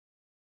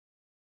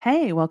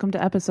Hey, welcome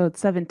to episode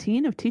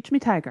 17 of Teach Me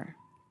Tiger.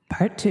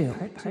 Part 2.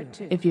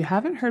 If you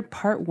haven't heard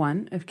part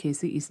 1 of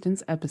Casey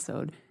Easton's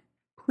episode,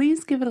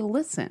 please give it a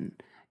listen.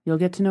 You'll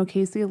get to know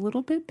Casey a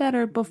little bit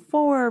better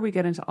before we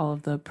get into all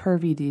of the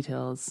pervy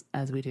details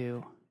as we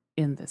do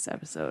in this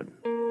episode.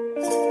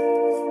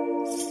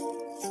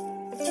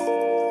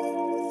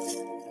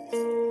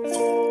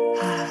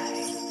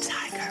 Hi,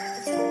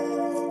 Tiger.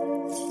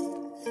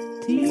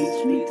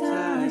 Teach me,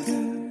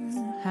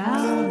 Tiger,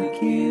 how to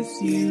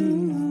kiss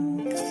you.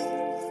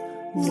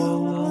 Whoa,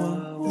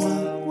 whoa,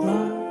 whoa,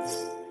 whoa.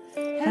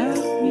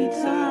 Help me,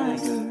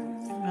 Tiger.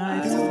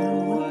 I don't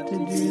know what to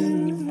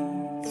do.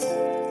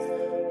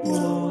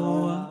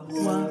 Whoa,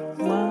 whoa,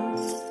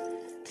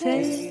 whoa.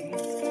 Take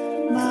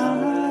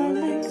my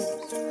lips,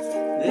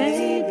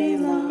 they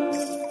belong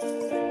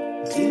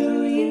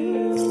to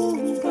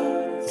you.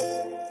 But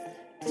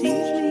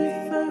teach me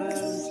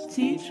first,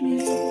 teach me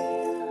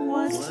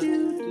what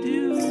to do.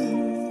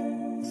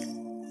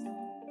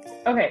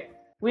 Okay,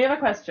 we have a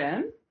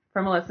question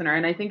from a listener,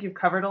 and I think you've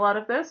covered a lot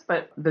of this,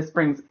 but this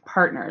brings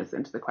partners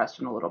into the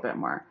question a little bit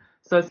more.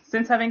 So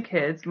since having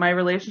kids, my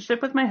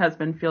relationship with my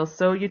husband feels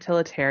so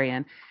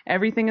utilitarian.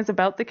 Everything is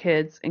about the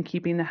kids and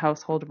keeping the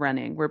household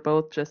running. We're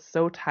both just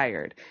so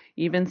tired.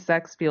 Even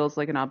sex feels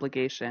like an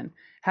obligation.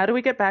 How do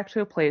we get back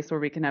to a place where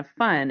we can have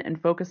fun and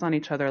focus on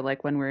each other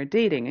like when we were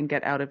dating and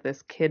get out of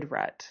this kid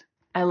rut?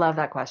 I love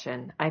that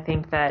question. I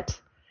think that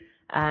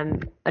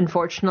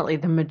unfortunately,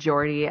 the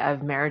majority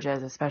of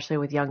marriages, especially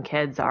with young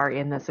kids, are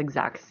in this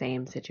exact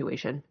same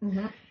situation.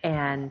 Mm-hmm.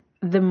 And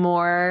the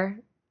more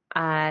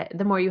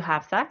you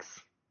have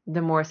sex,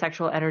 the more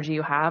sexual energy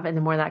you have, and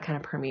the more that kind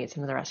of permeates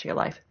into the rest of your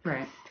life.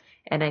 Right.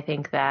 And I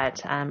think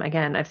that,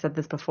 again, I've said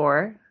this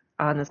before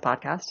on this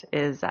podcast,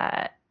 is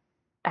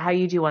how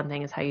you do one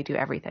thing is how you do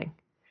everything.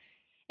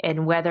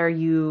 And whether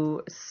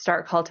you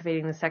start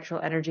cultivating the sexual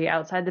energy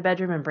outside the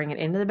bedroom and bring it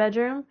into the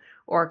bedroom,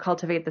 or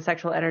cultivate the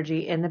sexual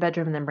energy in the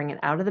bedroom and then bring it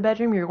out of the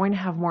bedroom, you're going to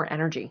have more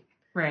energy.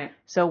 Right.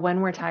 So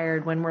when we're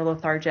tired, when we're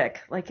lethargic,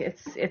 like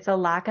it's a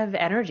lack of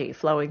energy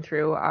flowing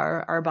through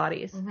our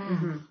bodies. Mm-hmm.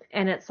 Mm-hmm.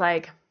 And it's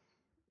like,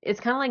 it's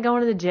kind of like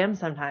going to the gym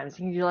sometimes.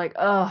 You're like,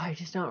 oh, I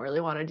just don't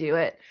really want to do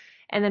it.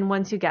 And then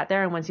once you get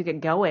there and once you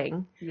get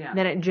going,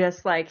 then it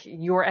just like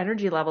your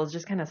energy levels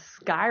just kind of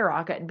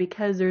skyrocket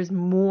because there's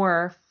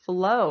more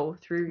flow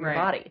through your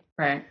body.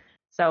 Right.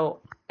 So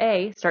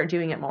start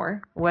doing it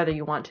more, whether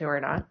you want to or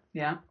not.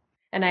 Yeah.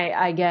 And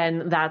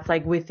again, that's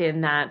like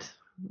within that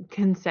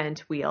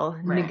consent wheel,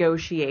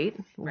 negotiate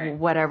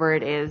whatever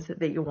it is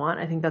that you want.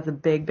 I think that's a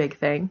big, big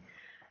thing.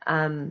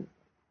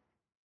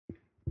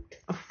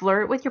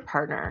 Flirt with your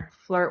partner.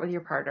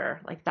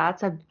 Like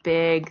that's a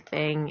big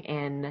thing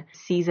in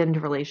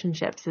seasoned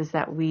relationships, is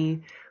that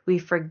we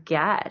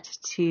forget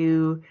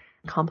to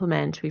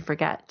compliment, we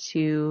forget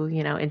to,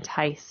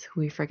 entice,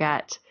 we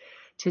forget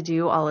to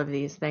do all of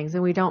these things,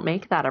 and we don't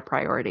make that a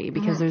priority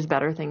because there's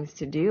better things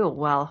to do.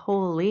 Well,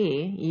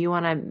 holy, you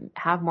want to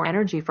have more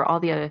energy for all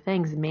the other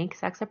things, make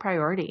sex a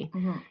priority,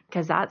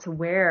 because that's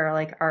where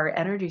like our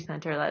energy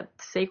center, that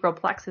sacral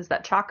plexus,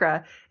 that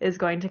chakra, is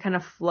going to kind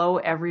of flow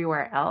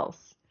everywhere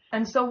else.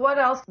 And so what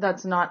else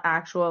that's not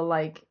actual,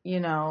 like,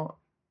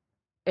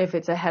 if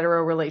it's a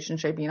hetero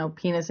relationship,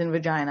 penis and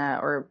vagina,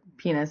 or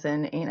penis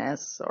and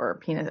anus, or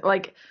penis,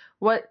 like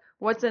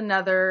what's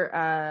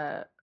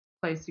another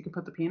place you could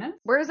put the penis?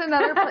 Where's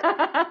another place?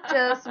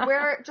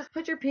 Just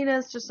put your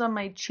penis just on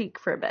my cheek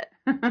for a bit.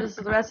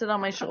 Just rest it on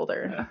my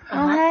shoulder.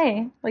 Oh,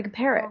 hey. Like a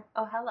parrot.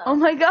 Oh, hello. Oh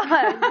my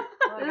god.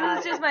 This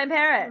is just my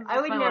parrot.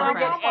 I would never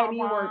get any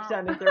work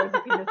done if there was a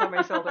penis on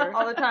my shoulder.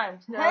 All the time.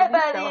 Hey,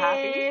 buddy.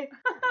 So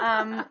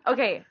happy.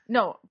 Okay.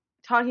 No.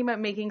 Talking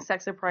about making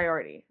sex a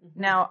priority. Mm-hmm.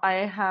 Now, I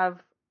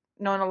have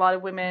known a lot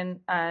of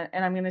women, and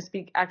I'm going to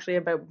speak actually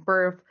about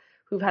birth,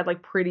 who've had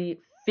like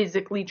pretty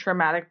physically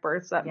traumatic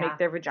births that make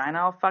their vagina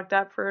all fucked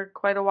up for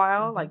quite a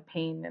while, like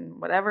pain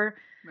and whatever.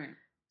 Right.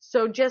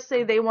 So just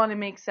say they want to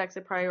make sex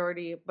a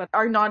priority, but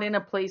are not in a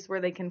place where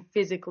they can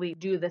physically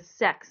do the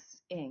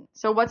sexing.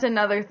 So what's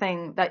another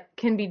thing that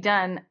can be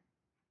done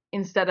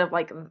instead of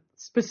like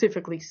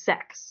specifically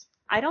sex?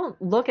 I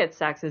don't look at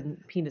sex as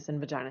penis and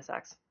vagina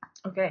sex.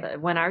 Okay.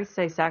 When I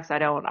say sex,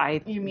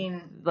 you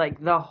mean like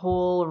the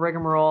whole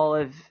rigmarole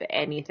of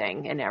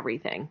anything and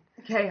everything.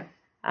 Okay.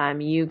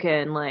 You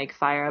can like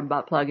fire a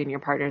butt plug in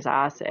your partner's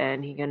ass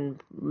and he can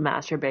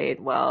masturbate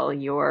while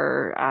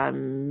you're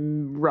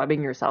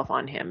rubbing yourself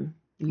on him.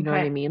 You know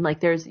what I mean?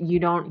 Like you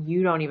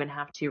don't even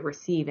have to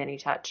receive any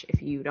touch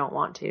if you don't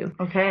want to.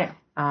 Okay.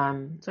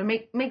 So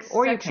make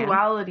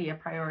sexuality a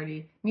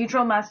priority.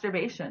 Mutual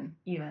masturbation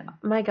even.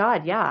 My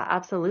God, yeah,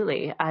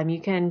 absolutely.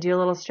 You can do a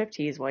little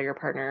striptease while your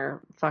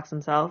partner fucks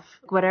himself.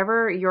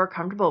 Whatever you're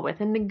comfortable with,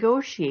 and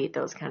negotiate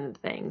those kind of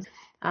things.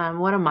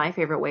 One of my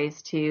favorite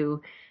ways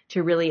to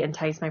really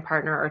entice my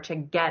partner or to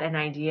get an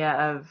idea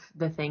of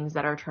the things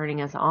that are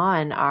turning us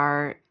on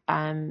are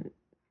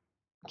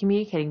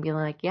communicating, being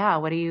like, yeah,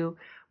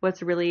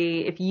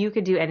 if you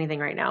could do anything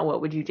right now,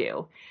 what would you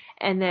do?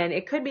 And then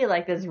it could be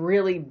like this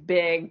really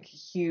big,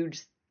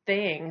 huge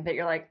thing that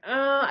you're like,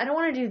 I don't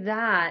want to do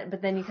that.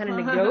 But then you kind of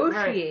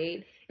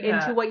negotiate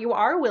into what you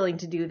are willing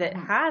to do that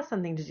has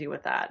something to do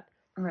with that.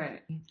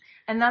 Right.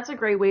 And that's a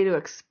great way to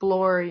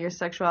explore your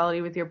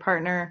sexuality with your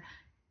partner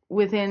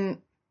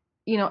within,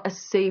 you know, a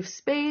safe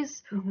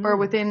space or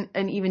within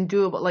an even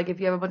doable, like if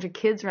you have a bunch of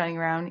kids running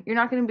around, you're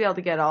not going to be able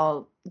to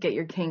get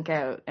your kink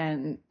out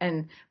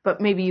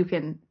but maybe you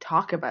can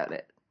talk about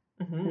it.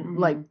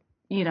 Like,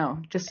 you know,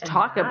 just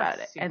talk about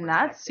it. And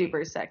that's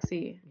super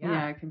sexy.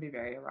 Yeah, it can be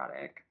very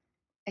erotic.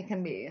 It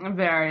can be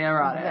very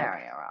erotic.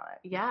 very erotic.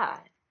 Yeah.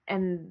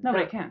 And no,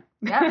 but it can.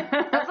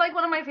 Yeah. That's like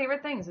one of my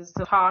favorite things is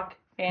to talk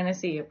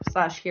fantasy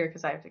 / here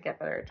because I have to get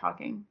better at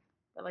talking.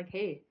 But like,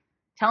 hey,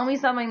 tell me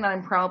something that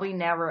I'm probably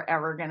never,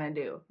 ever going to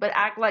do. But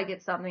act like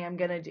it's something I'm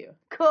going to do.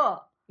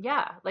 Cool.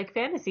 Yeah, like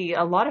fantasy,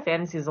 a lot of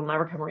fantasies will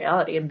never become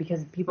reality, and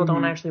because people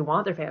don't actually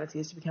want their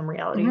fantasies to become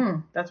reality.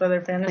 That's why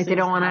they're fantasies. Like they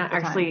don't want to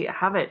actually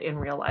have it in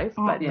real life,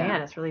 but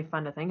man, it's really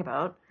fun to think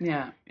about.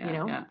 Yeah, you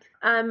know?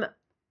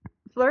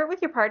 Flirt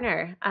with your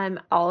partner.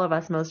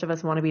 Most of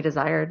us want to be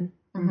desired,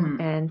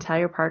 and tell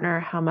your partner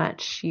how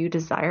much you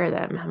desire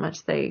them, how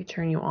much they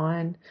turn you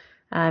on,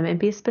 and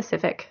be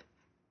specific.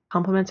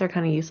 Compliments are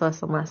kind of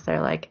useless unless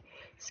they're like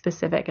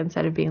specific,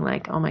 instead of being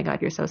like, oh my God,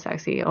 you're so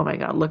sexy. Oh my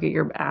God, look at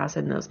your ass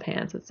in those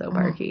pants. It's so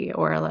barky.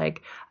 Or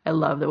like, I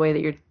love the way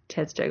that your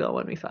tits jiggle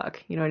when we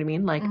fuck. You know what I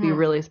mean? Like be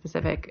really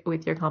specific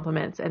with your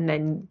compliments. And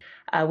then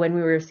when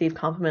we receive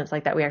compliments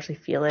like that, we actually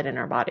feel it in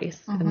our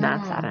bodies. And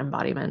that's that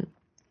embodiment.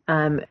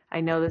 I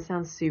know this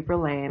sounds super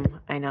lame.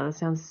 I know this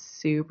sounds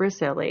super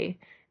silly,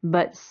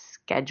 but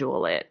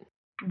schedule it.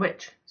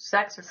 Which?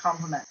 Sex or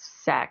compliments?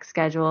 Sex.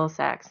 Schedule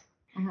sex.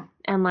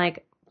 And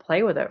like,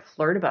 play with it,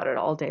 flirt about it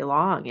all day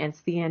long. It's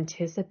the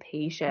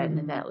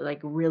anticipation that like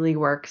really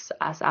works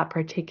us up,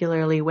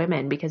 particularly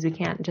women, because we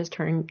can't just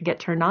get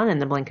turned on in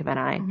the blink of an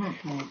eye.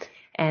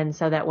 And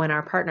so that when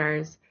our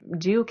partners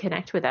do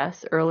connect with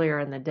us earlier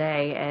in the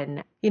day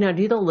and, you know,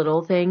 do the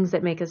little things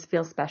that make us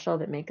feel special,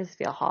 that make us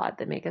feel hot,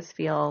 that make us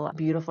feel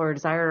beautiful or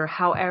desired, or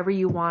however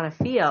you want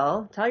to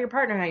feel, tell your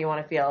partner how you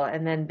want to feel.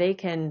 And then they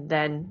can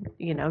then,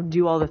 you know,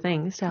 do all the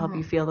things to help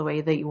you feel the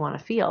way that you want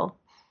to feel.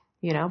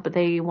 You know, but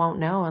they won't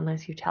know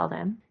unless you tell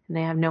them, and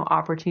they have no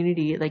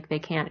opportunity. Like they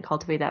can't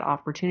cultivate that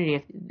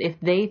opportunity if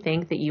they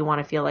think that you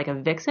want to feel like a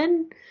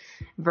vixen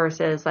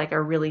versus like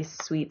a really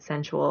sweet,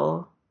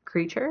 sensual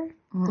creature.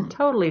 They're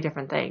totally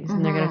different things,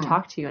 and they're going to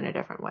talk to you in a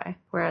different way.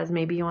 Whereas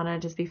maybe you want to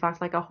just be fucked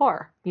like a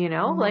whore, you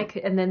know, like,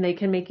 and then they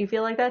can make you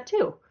feel like that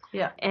too.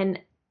 Yeah. And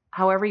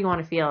however you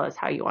want to feel is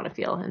how you want to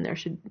feel, and there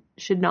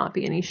should not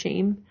be any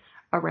shame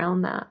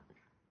around that.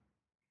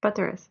 But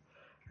there is.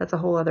 That's a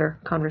whole other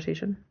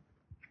conversation.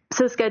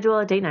 So schedule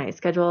a date night,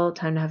 schedule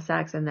time to have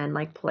sex, and then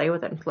like play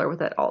with it and flirt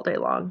with it all day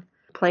long.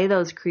 Play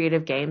those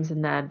creative games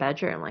in the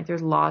bedroom. Like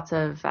there's lots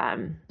of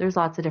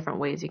different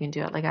ways you can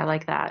do it. Like I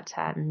like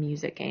that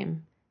music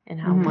game, and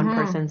how one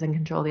person's in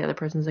control, the other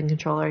person's in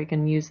control, or you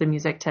can use the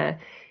music to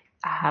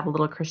have a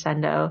little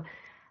crescendo.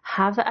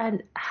 Have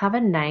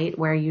a night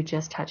where you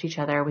just touch each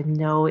other with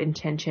no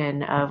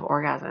intention of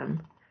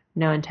orgasm,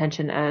 no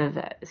intention of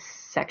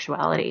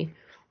sexuality.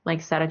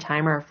 Like set a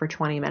timer for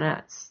 20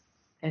 minutes.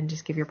 And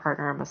just give your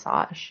partner a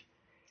massage.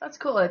 That's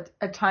cool,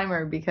 a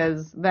timer,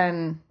 because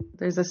then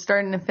there's a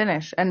start and a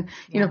finish. And,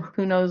 you know,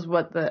 who knows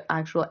what the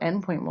actual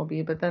end point will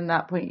be. But then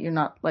that point, you're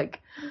not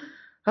like,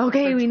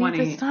 okay, we need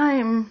this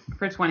time.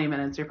 For 20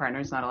 minutes, your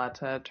partner's not allowed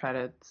to try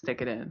to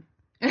stick it in.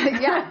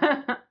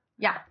 Yeah.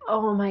 Yeah.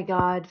 Oh, my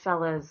God,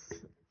 fellas.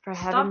 For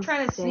heaven's Stop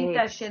trying to sake. sneak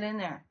that shit in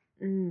there.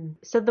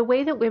 So the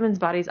way that women's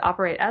bodies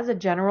operate as a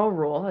general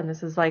rule, and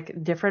this is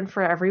like different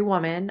for every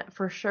woman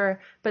for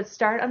sure, but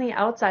start on the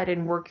outside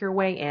and work your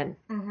way in.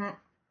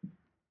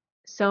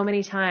 So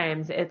many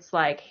times it's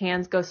like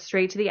hands go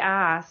straight to the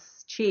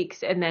ass,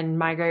 cheeks, and then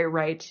migrate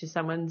right to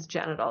someone's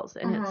genitals.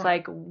 And it's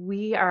like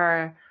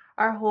our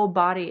whole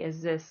body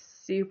is this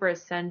super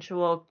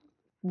sensual,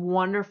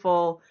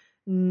 wonderful,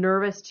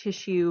 nervous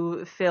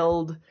tissue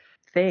filled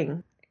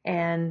thing.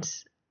 And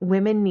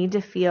women need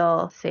to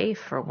feel safe,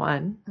 for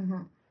one,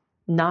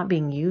 not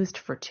being used,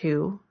 for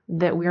two,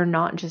 that we're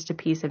not just a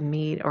piece of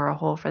meat or a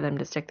hole for them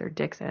to stick their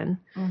dicks in.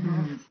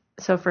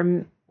 So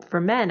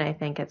for men, I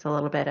think it's a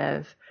little bit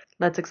of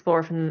let's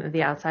explore from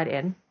the outside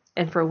in.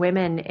 And for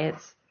women,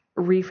 it's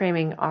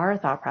reframing our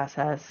thought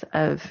process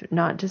of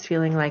not just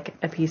feeling like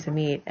a piece of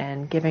meat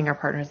and giving our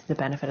partners the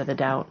benefit of the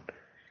doubt.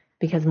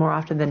 Because more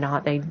often than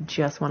not, they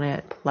just want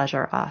to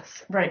pleasure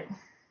us. Right.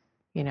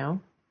 You know?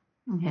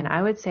 And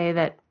I would say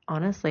that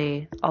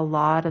honestly, a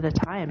lot of the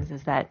times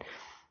is that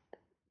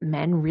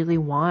men really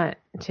want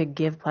to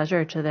give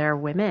pleasure to their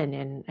women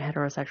in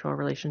heterosexual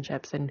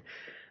relationships, and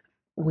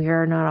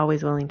we're not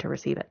always willing to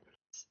receive it.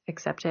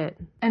 Accept it.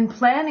 And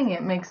planning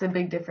it makes a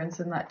big difference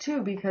in that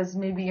too, because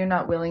maybe you're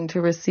not willing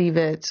to receive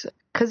it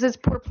because it's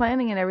poor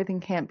planning and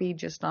everything can't be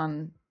just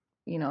on,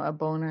 you know, a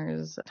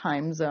boner's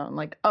time zone.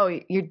 Like, oh,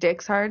 your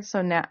dick's hard,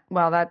 so now,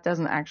 well, that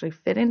doesn't actually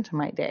fit into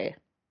my day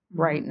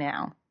right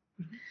now.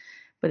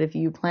 But if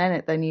you plan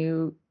it, then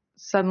you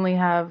suddenly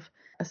have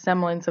a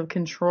semblance of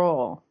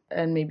control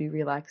and maybe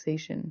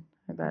relaxation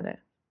I bet it.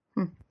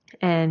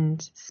 And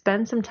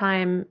spend some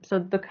time. So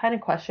the kind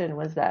of question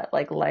was that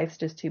like life's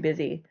just too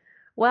busy.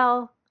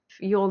 Well,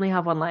 you only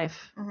have one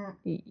life,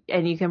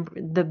 and you can.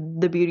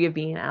 The beauty of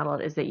being an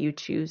adult is that you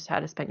choose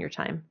how to spend your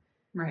time.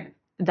 Right.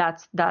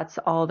 That's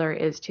all there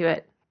is to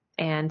it.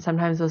 And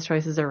sometimes those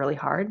choices are really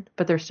hard,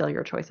 but they're still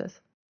your choices.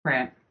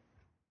 Right.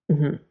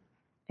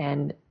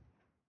 And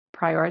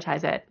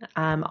prioritize it.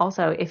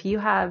 Also, if you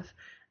have,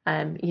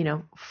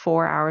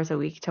 4 hours a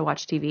week to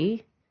watch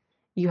TV,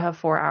 you have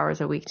 4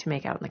 hours a week to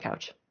make out on the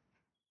couch.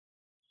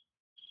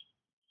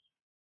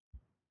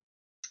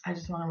 I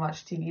just want to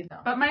watch TV though.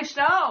 But my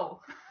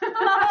show.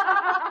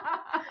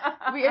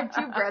 We have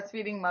two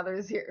breastfeeding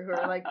mothers here who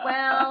are like,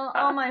 well,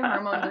 all my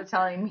hormones are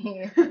telling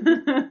me I'm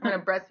going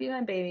to breastfeed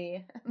my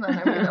baby and then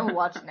I'm going to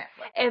watch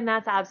Netflix. And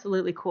that's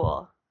absolutely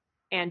cool.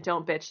 And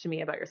don't bitch to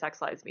me about your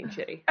sex lives being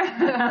shitty.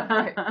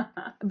 Right.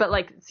 But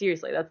like,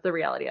 seriously, that's the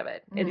reality of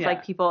it. It's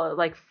like people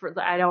like,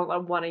 I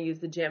don't want to use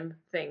the gym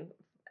thing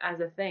as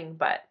a thing,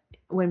 but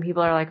when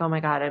people are like, oh my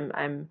God,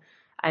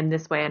 I'm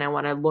this way and I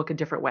want to look a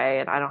different way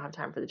and I don't have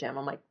time for the gym.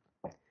 I'm like,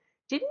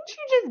 didn't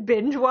you just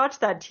binge watch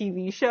that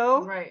TV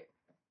show? Right.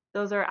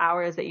 Those are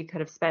hours that you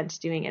could have spent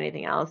doing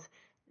anything else.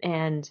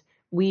 And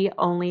we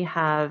only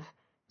have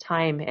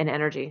time and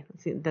energy.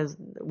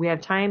 We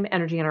have time,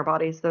 energy, and our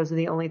bodies. Those are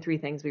the only three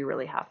things we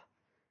really have.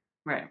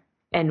 Right.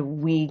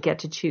 And we get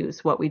to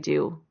choose what we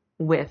do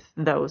with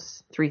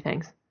those three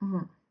things.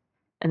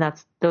 And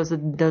those are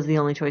the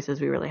only choices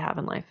we really have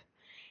in life.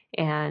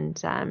 And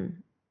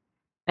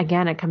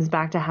again, it comes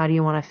back to how do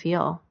you want to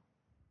feel?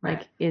 Right.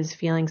 Like, is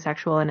feeling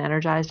sexual and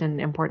energized an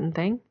important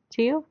thing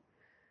to you?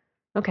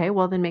 Okay,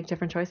 well then make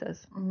different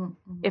choices.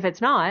 If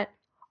it's not,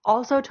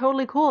 also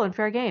totally cool and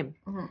fair game.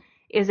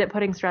 Is it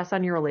putting stress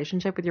on your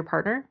relationship with your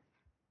partner?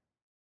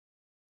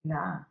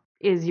 Yeah.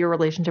 Is your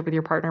relationship with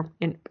your partner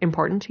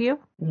important to you?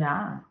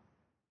 Yeah.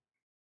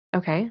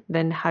 Okay,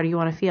 then how do you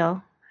want to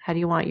feel? How do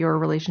you want your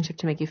relationship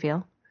to make you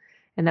feel?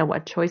 And then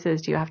what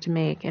choices do you have to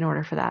make in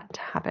order for that to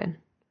happen?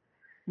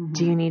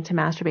 Do you need to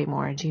masturbate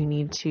more? Do you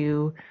need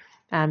to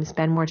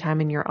spend more time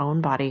in your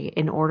own body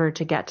in order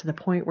to get to the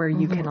point where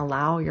you can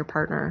allow your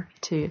partner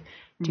to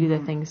do the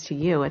things to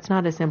you? It's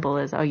not as simple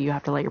as, oh, you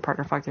have to let your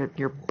partner fuck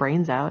your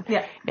brains out.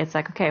 Yeah. It's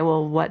like, okay,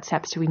 well, what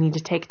steps do we need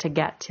to take to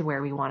get to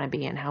where we want to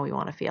be and how we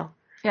want to feel?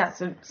 Yeah.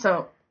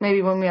 So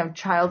maybe when we have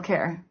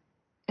childcare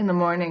in the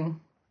morning,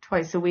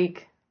 twice a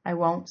week, I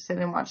won't sit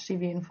and watch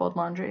TV and fold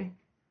laundry.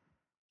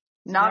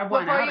 Not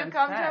before you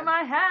come to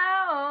my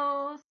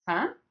house.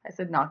 Huh? I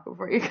said not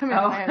before you come to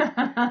my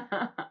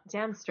house.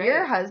 Damn straight.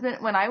 Your husband,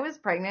 when I was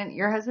pregnant,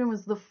 your husband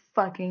was the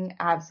fucking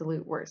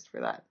absolute worst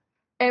for that.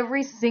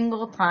 Every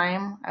single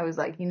time I was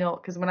like,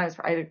 because when I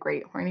had a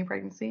great horny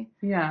pregnancy.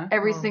 Yeah.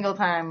 Every single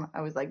time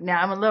I was like,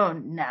 now I'm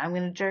alone. Now I'm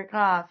going to jerk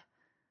off.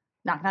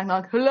 Knock, knock,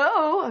 knock.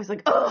 Hello. I was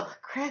like, oh,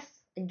 Chris,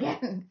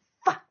 again.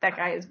 Fuck, that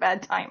guy is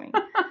bad timing.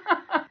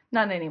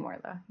 Not anymore,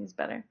 though. He's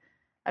better.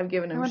 I've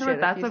given him shit what a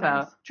that's few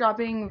about. times.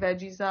 Dropping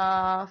veggies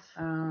off.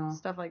 Oh.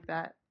 Stuff like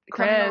that.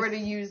 Chris. Coming over to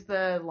use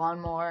the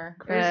lawnmower.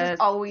 Chris, It was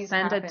just always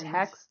send happens. a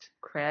text,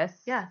 Chris.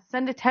 Yeah,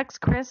 send a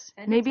text, Chris.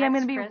 Send a Maybe I'm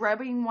text, going to be Chris.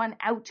 rubbing one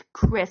out,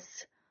 Chris.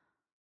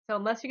 So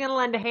unless you're going to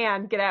lend a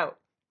hand, get out.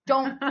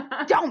 Don't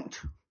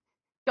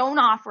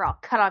offer. I'll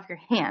cut off your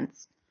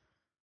hands.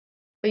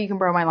 But you can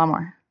borrow my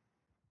lawnmower.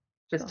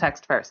 Just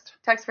text first.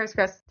 Text first,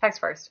 Chris. Text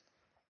first.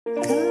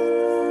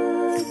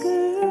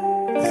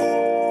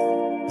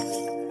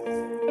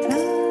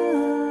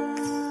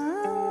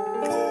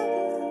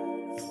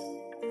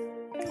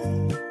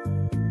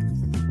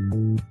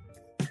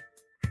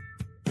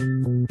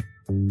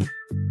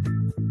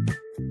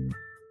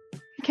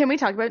 Can we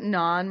talk about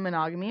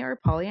non-monogamy or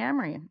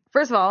polyamory?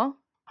 First of all,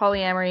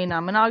 polyamory,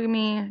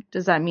 non-monogamy,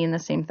 does that mean the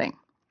same thing?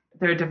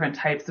 There are different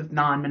types of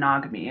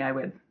non-monogamy, I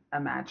would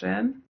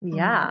imagine.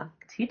 Yeah.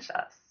 Teach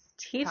us.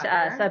 Teach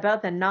Tyler? us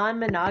about the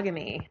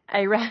non-monogamy.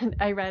 I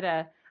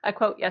read a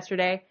quote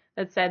yesterday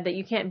that said that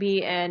you can't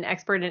be an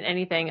expert in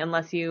anything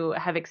unless you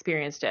have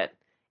experienced it.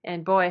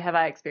 And boy, have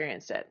I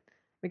experienced it.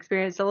 I've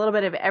experienced a little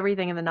bit of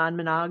everything in the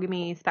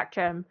non-monogamy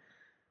spectrum.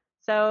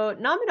 So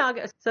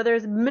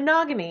there's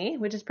monogamy,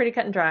 which is pretty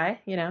cut and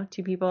dry.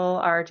 Two people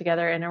are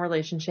together in a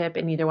relationship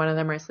and neither one of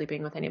them are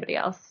sleeping with anybody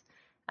else.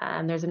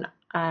 And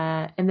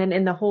then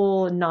in the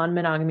whole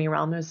non-monogamy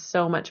realm, there's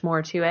so much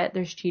more to it.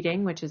 There's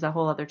cheating, which is a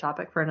whole other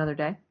topic for another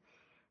day.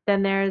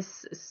 Then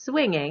there's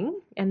swinging,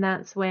 and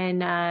that's when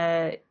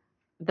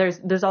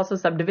there's also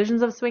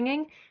subdivisions of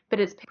swinging, but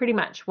it's pretty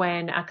much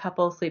when a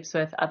couple sleeps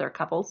with other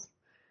couples.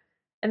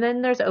 And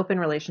then there's open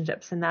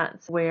relationships, and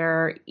that's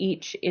where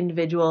each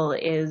individual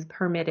is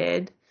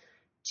permitted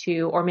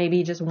to, or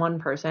maybe just one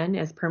person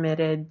is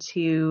permitted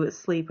to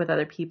sleep with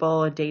other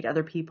people, date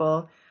other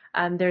people.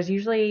 It's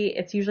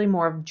usually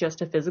more of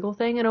just a physical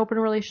thing an open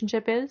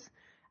relationship is.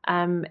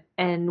 And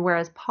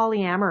whereas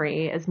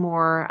polyamory is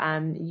more,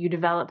 you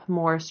develop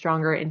more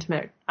stronger,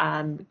 intimate,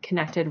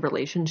 connected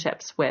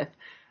relationships with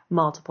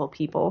multiple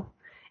people.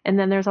 And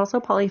then there's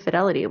also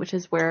polyfidelity, which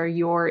is where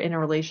you're in a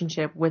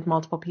relationship with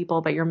multiple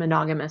people, but you're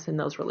monogamous in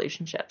those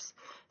relationships.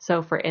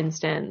 So for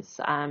instance,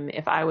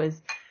 if I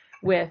was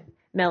with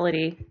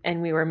Melody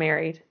and we were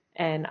married,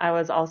 and I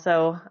was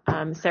also,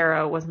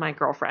 Sarah was my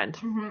girlfriend.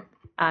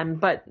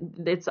 But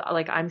it's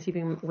like I'm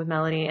sleeping with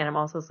Melody and I'm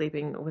also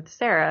sleeping with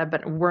Sarah,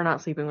 but we're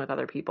not sleeping with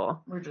other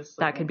people. We're just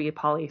That could be a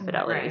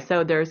polyfidelity. Right.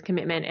 So there's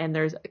commitment and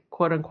there's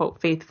quote unquote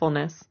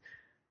faithfulness.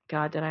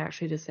 God, did I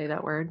actually just say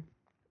that word?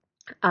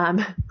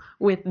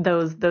 With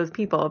those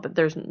people, but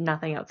there's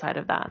nothing outside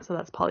of that. So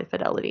that's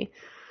polyfidelity.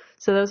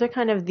 So those are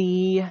kind of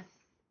the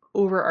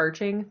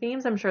overarching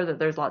themes. I'm sure that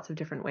there's lots of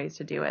different ways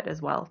to do it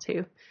as well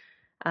too.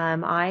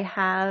 I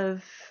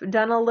have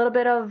done a little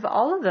bit of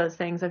all of those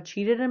things. I've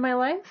cheated in my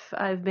life.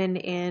 I've been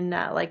in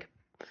like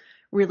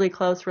really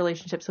close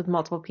relationships with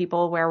multiple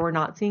people where we're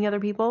not seeing other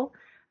people.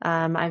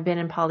 I've been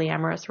in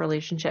polyamorous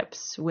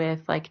relationships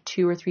with like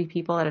 2 or 3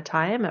 people at a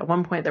time. At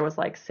one point, there was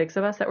like 6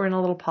 of us that were in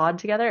a little pod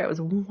together. It was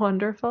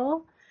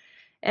wonderful.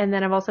 And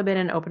then I've also been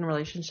in open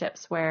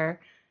relationships where,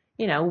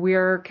 you know,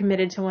 we're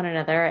committed to one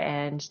another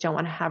and don't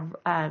want to have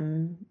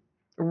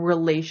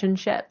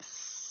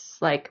relationships,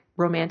 like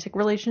romantic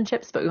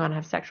relationships, but we want to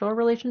have sexual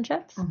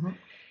relationships.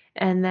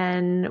 And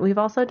then we've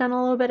also done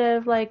a little bit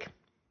of like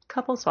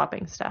couple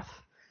swapping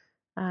stuff.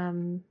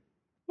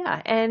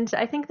 Yeah. And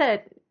I think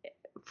that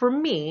for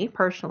me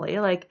personally,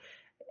 like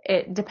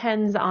it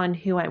depends on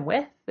who I'm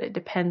with. It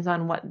depends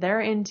on what they're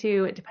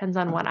into. It depends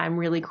on what I'm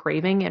really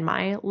craving in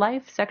my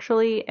life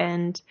sexually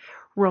and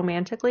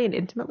romantically and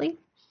intimately.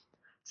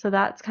 So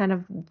that's kind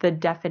of the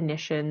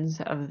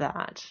definitions of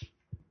that.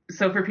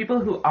 So for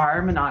people who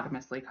are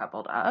monogamously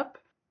coupled up,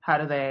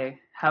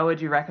 how would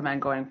you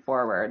recommend going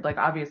forward? Like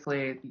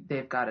obviously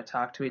they've got to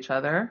talk to each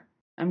other.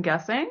 I'm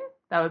guessing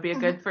that would be a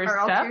good first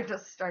or step. else you're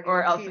just starting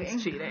Or else cheating.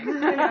 it's cheating.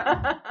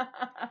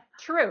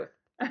 Truth.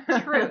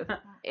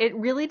 It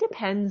really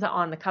depends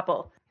on the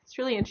couple. It's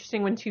really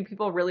interesting when 2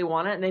 people really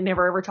want it and they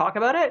never ever talk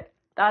about it.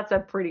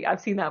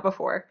 I've seen that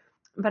before.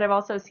 But I've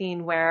also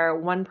seen where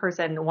one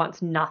person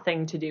wants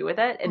nothing to do with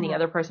it and the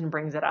other person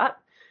brings it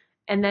up.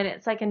 And then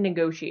it's like a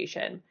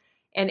negotiation.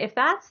 And if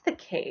that's the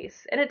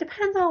case, and it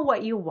depends on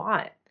what you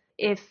want.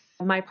 If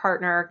my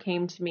partner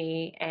came to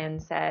me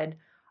and said,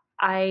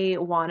 I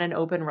want an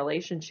open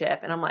relationship,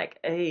 and I'm like,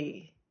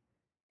 hey,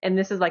 and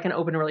this is like an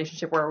open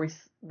relationship where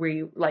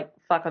we like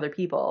fuck other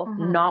people,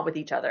 not with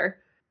each other.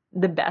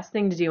 The best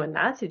thing to do in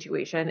that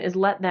situation is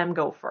let them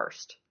go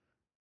first.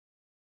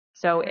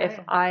 So if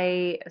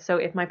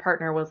my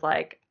partner was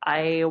like,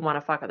 I want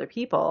to fuck other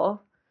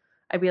people,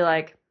 I'd be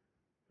like,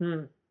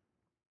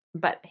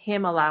 But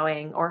him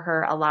allowing or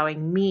her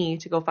allowing me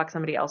to go fuck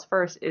somebody else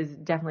first is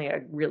definitely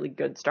a really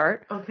good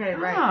start. Okay,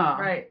 right,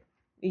 right.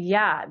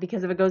 Yeah,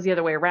 because if it goes the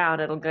other way around,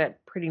 it'll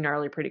get pretty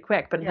gnarly pretty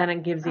quick. But then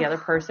it gives the other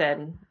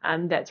person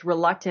that's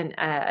reluctant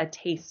a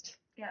taste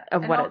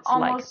of what it's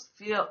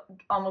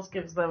almost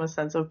gives them a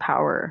sense of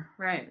power,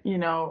 right? You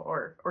know,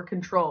 or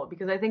control.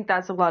 Because I think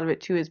that's a lot of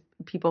it too. Is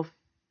people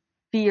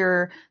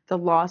fear the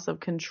loss of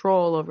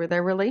control over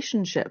their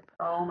relationship.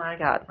 Oh my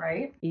God!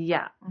 Right?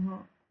 Yeah.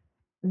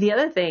 The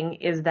other thing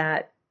is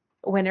that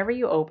whenever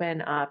you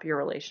open up your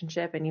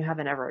relationship and you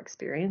haven't ever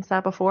experienced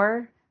that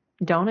before,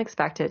 don't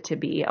expect it to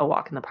be a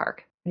walk in the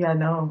park. Yeah,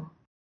 no.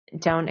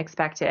 Don't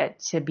expect it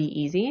to be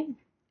easy,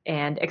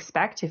 and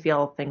expect to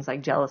feel things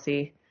like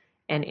jealousy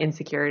and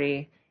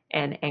insecurity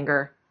and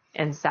anger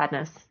and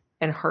sadness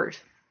and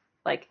hurt.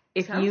 Like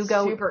if you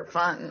go super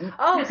fun.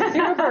 Oh,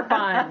 super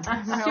fun.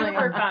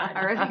 Super fun.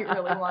 I already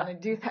really want to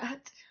do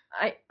that.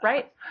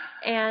 Right.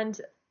 And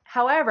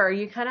however,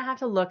 you kind of have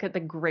to look at the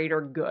greater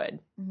good,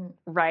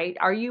 right?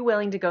 Are you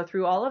willing to go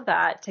through all of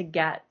that to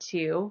get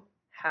to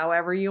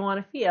however you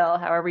want to feel,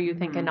 however you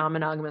think a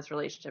non-monogamous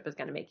relationship is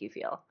going to make you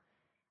feel?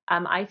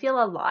 I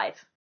feel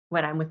alive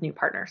when I'm with new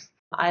partners.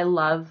 I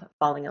love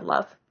falling in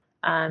love.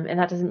 And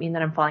that doesn't mean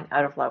that I'm falling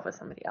out of love with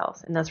somebody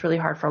else. And that's really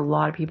hard for a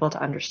lot of people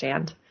to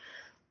understand.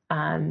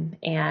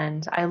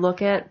 And I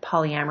look at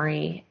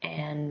polyamory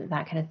and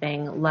that kind of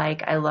thing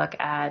like I look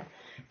at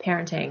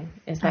parenting,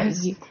 is that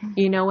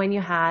you know when you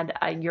had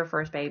your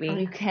first baby,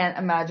 you can't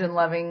imagine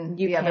loving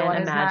you the other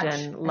one can't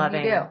imagine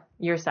loving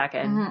your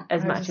second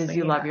as much as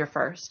you love your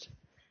first,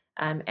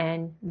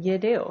 and you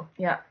do,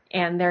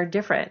 and they're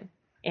different,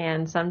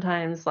 and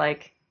sometimes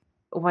like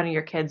one of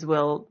your kids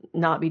will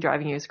not be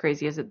driving you as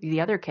crazy as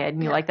the other kid,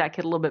 and you like that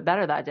kid a little bit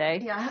better that day,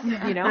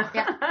 you know.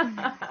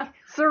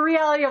 It's the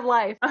reality of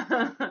life.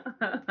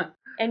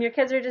 And your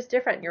kids are just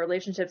different. Your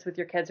relationships with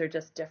your kids are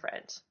just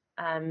different.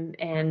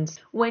 And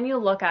when you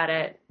look at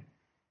it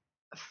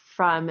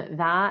from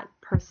that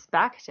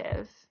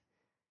perspective,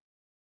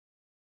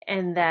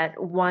 and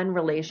that one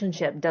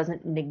relationship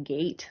doesn't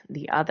negate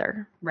the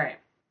other, right?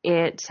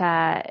 It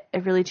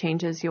really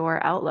changes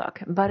your outlook.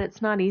 But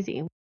it's not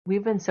easy.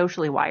 We've been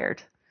socially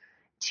wired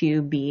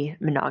to be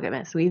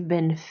monogamous. We've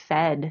been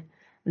fed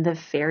the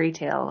fairy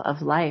tale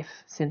of life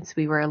since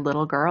we were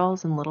little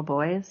girls and little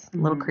boys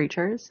and little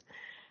creatures.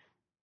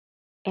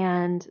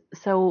 And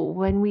so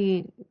when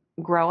we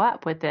grow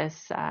up with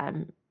this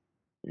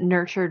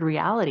nurtured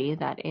reality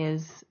that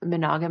is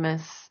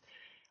monogamous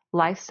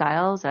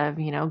lifestyles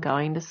of,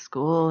 going to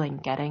school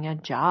and getting a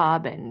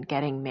job and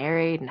getting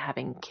married and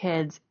having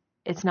kids,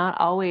 it's not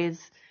always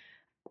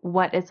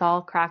what it's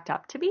all cracked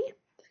up to be.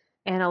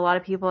 And a lot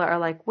of people are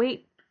like,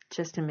 wait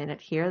just a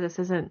minute here. This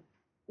isn't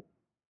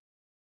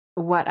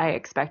what I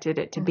expected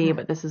it to be,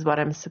 but this is what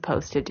I'm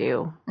supposed to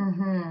do.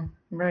 Mm-hmm.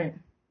 Right.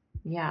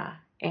 Yeah.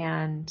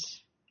 And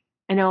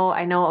I know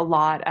a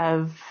lot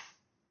of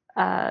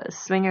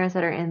swingers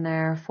that are in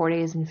their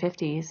 40s and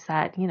 50s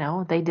that,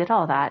 they did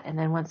all that. And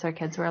then once their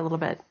kids were a little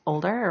bit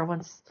older, or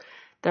once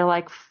they're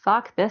like,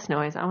 fuck this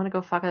noise, I want to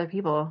go fuck other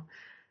people.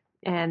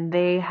 And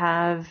they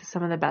have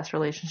some of the best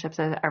relationships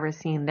I've ever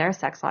seen. Their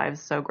sex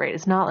lives so great.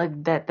 It's not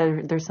like that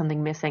there's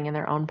something missing in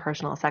their own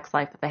personal sex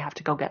life that they have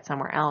to go get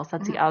somewhere else.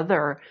 That's the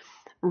other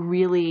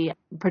really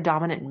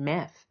predominant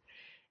myth,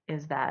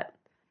 is that,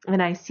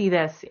 and I see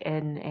this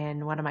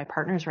in one of my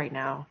partners right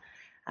now,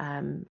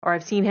 or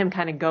I've seen him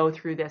kind of go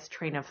through this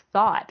train of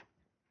thought.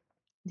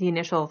 The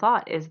initial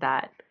thought is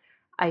that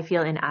I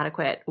feel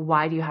inadequate.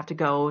 Why do you have to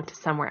go to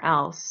somewhere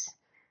else?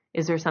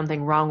 Is there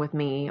something wrong with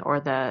me or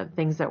the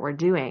things that we're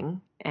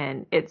doing?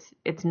 And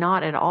it's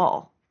not at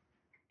all.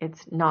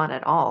 It's not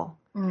at all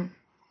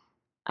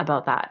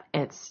about that.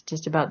 It's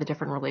just about the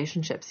different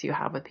relationships you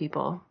have with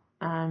people.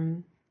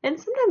 And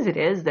sometimes it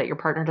is that your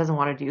partner doesn't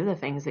want to do the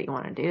things that you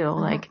want to do.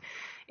 Like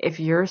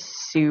if you're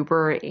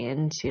super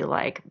into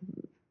like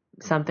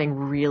something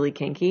really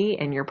kinky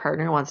and your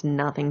partner wants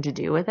nothing to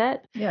do with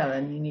it. Yeah,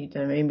 then you need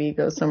to maybe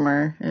go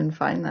somewhere and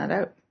find that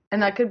out.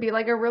 And that could be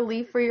like a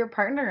relief for your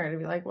partner to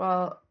be like,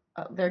 well,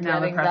 they're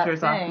getting that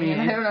thing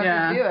and I don't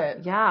have to do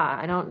it. Yeah,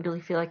 I don't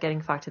really feel like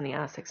getting fucked in the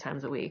ass 6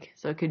 times a week.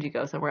 So could you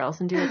go somewhere else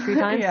and do it 3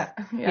 times? Yeah.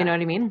 You know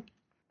what I mean?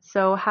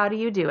 So how do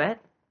you do it?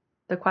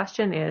 The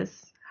question is,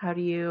 how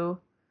do you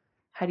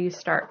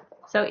start?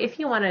 So if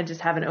you want to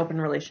just have an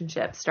open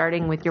relationship,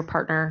 starting with your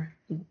partner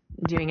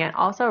doing it,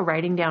 also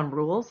writing down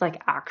rules,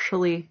 like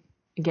actually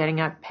getting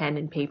a pen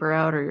and paper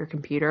out or your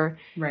computer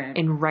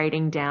and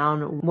writing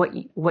down what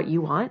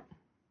you want,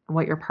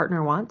 what your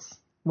partner wants,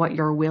 what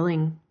you're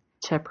willing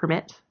to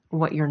permit,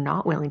 what you're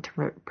not willing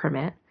to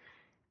permit,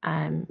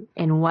 and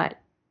what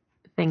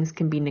things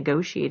can be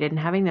negotiated, and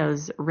having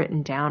those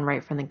written down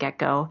right from the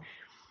get-go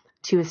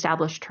to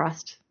establish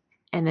trust.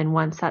 And then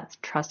once that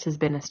trust has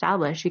been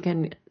established, you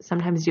can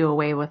sometimes do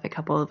away with a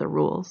couple of the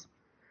rules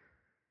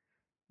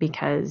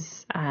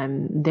because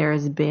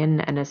there's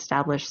been an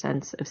established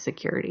sense of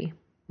security.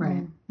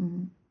 Right.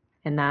 Mm-hmm.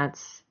 And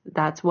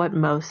that's what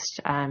most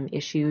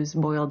issues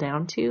boil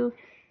down to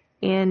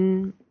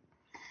in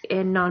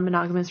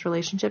non-monogamous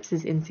relationships,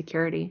 is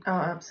insecurity. Oh,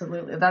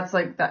 absolutely. That's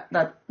like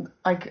that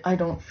I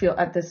don't feel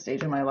at this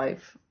stage of my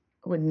life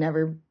would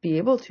never be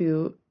able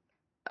to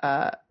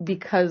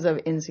because of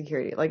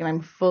insecurity. Like, and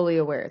I'm fully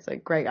aware. It's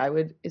like Greg,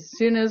 as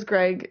soon as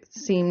Greg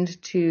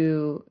seemed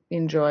to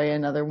enjoy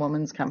another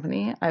woman's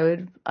company, I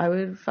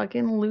would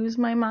fucking lose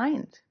my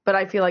mind. But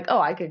I feel like, oh,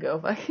 I could go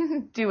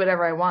fucking do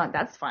whatever I want.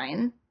 That's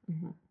fine.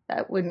 Mm-hmm.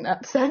 That wouldn't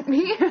upset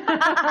me.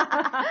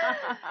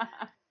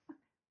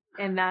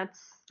 And that's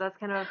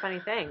kind of a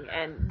funny thing.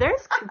 And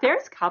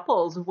there's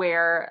couples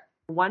where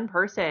one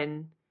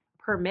person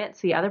permits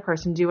the other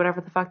person to do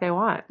whatever the fuck they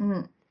want.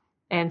 Mm-hmm.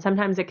 And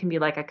sometimes it can be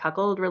like a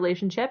cuckold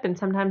relationship, and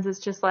sometimes it's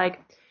just like,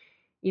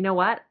 you know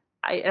what?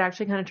 It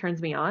actually kind of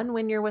turns me on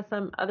when you're with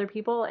some other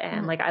people,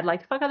 and like I'd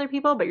like to fuck other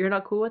people, but you're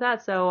not cool with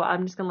that, so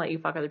I'm just gonna let you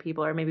fuck other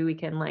people, or maybe we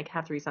can like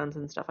have threesomes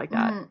and stuff like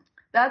that. Mm-hmm.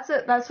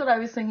 That's what I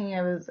was thinking.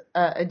 I was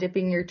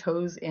dipping your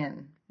toes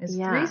in is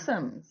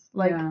threesomes,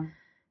 like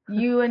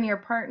you and your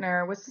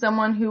partner with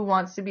someone who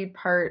wants to be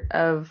part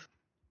of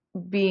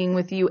being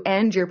with you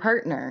and your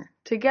partner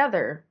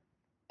together.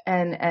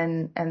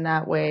 And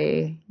that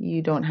way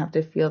you don't have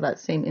to feel that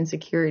same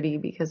insecurity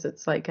because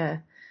it's like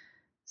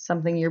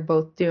something you're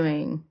both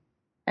doing.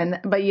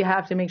 But you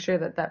have to make sure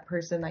that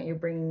person that you're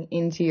bringing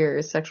into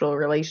your sexual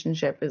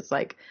relationship is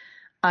like,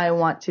 I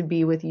want to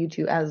be with you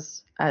two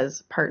as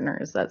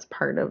partners. That's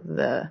part of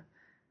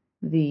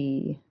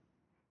the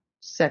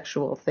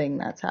sexual thing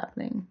that's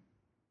happening.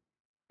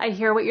 I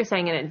hear what you're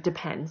saying, and it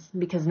depends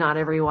because not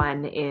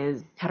everyone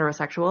is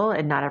heterosexual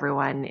and not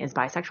everyone is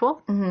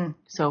bisexual. Mm-hmm.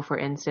 So, for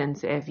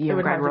instance, if you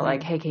and Greg were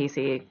like, "Hey,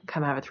 Casey,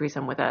 come have a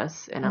threesome with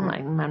us," and I'm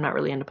like, "I'm not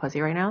really into pussy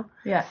right now,"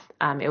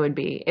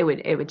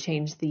 it would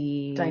change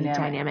the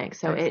dynamic.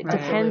 So it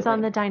depends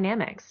on the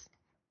dynamics.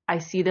 I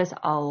see this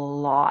a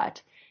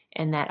lot,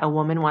 in that a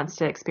woman wants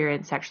to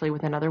experience sexually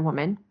with another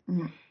woman,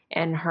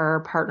 and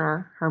her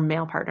partner, her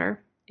male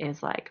partner,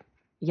 is like,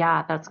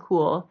 "Yeah, that's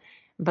cool."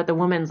 But the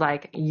woman's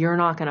like, you're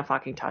not going to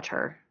fucking touch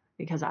her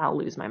because I'll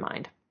lose my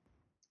mind.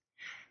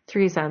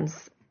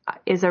 Threesomes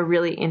is a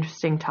really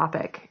interesting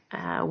topic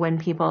when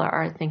people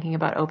are thinking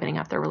about opening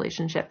up their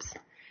relationships.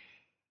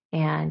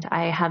 And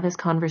I have this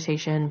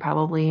conversation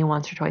probably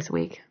once or twice a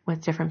week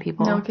with different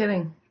people. No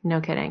kidding. No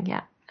kidding,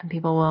 yeah. And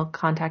people will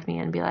contact me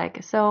and be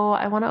like, so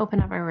I want to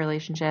open up my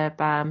relationship.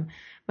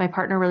 My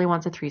partner really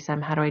wants a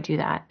threesome. How do I do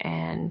that?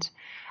 And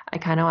I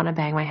kind of want to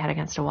bang my head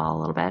against a wall a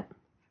little bit.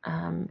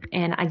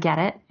 And I get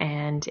it,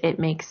 and it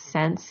makes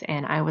sense,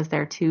 and I was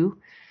there too.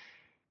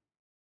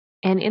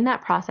 And in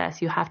that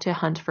process, you have to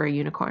hunt for a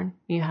unicorn.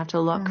 You have to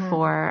look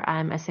for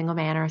a single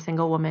man or a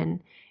single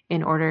woman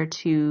in order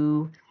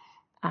to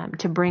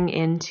bring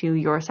into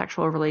your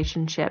sexual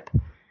relationship,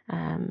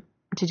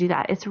 to do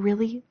that. It's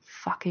really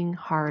fucking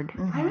hard.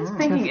 I was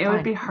thinking it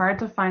would be hard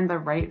to find the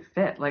right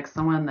fit, like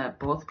someone that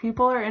both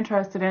people are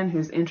interested in,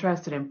 who's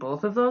interested in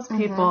both of those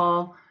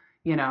people,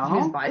 you know.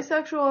 Who's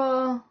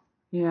bisexual.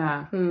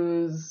 Yeah.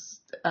 Who's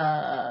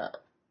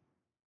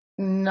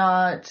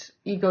not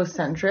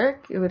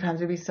egocentric. It would have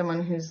to be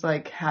someone who's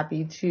like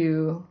happy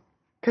to,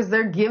 because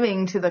they're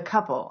giving to the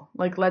couple.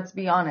 Like, let's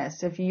be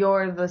honest. If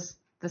you're the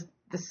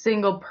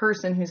single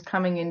person who's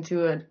coming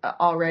into an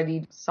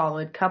already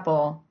solid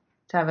couple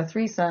to have a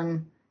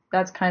threesome,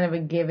 that's kind of a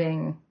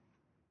giving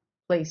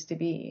place to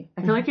be.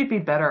 I feel like you'd be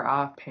better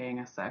off paying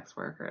a sex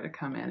worker to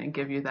come in and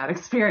give you that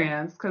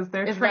experience, because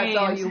they're If trained,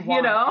 that's all you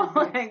want, know, is the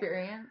like,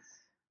 experience.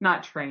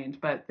 not trained,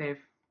 but they've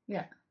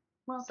trained.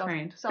 They've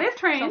trained.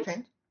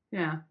 Self-trained.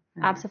 Yeah.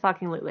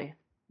 Absolutely.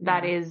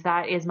 That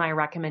is my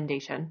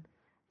recommendation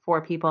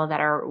for people that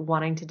are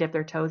wanting to dip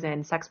their toes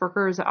in. Sex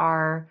workers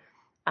are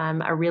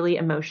a really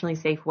emotionally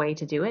safe way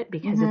to do it,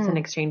 because it's an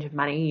exchange of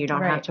money. You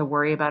don't have to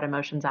worry about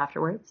emotions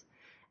afterwards.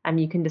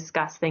 You can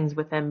discuss things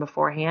with them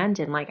beforehand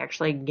and like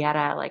actually get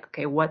at like,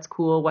 okay, what's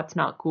cool, what's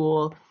not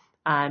cool.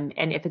 And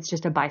if it's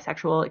just a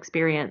bisexual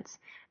experience,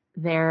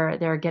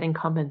 they're getting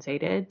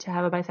compensated to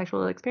have a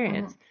bisexual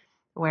experience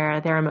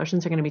where their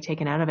emotions are going to be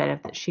taken out of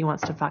it if she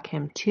wants to fuck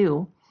him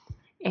too.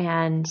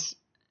 And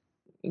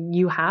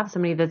you have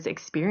somebody that's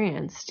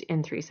experienced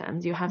in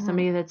threesomes. You have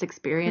somebody that's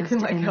experienced who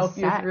can like in help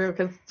sex. you through,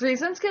 because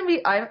threesomes can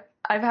be. I've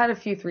had a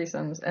few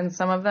threesomes, and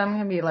some of them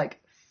can be like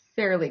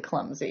fairly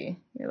clumsy.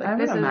 You're like, I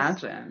would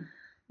imagine.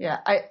 Yeah,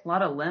 a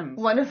lot of limbs.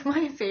 One of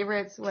my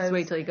favorites was. Just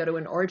wait till you go to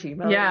an orgy.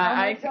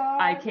 Yeah,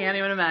 I can't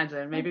even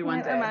imagine. Maybe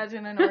one day. I can't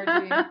imagine an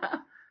orgy.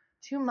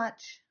 Too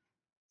much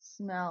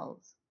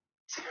smells.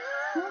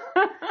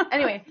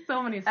 Anyway,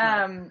 so many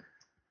smells.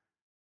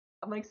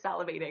 I'm like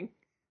salivating.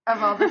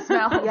 Of all the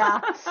smells.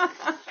 Yeah.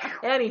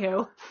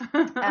 Anywho.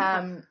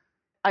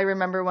 I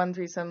remember one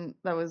threesome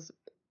that was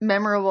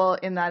memorable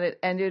in that it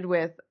ended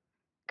with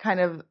kind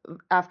of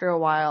after a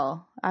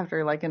while,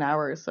 after like an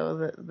hour or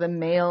so, the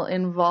male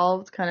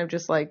involved kind of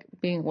just like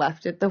being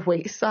left at the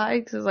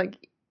wayside, because it's like,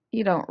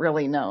 you don't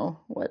really know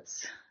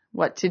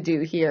what to do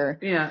here.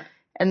 Yeah.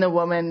 And the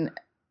woman,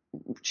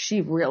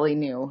 she really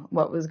knew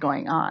what was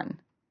going on.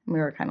 We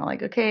were kind of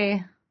like,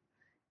 okay,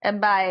 and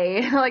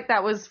bye. Like,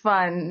 that was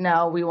fun.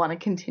 Now we want to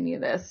continue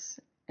this.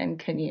 And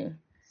can you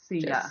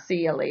see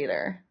you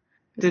later?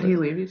 Did he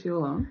leave you two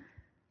alone?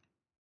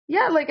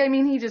 Yeah, like, I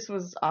mean, he just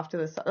was off to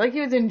the side. Like,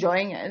 he was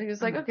enjoying it. He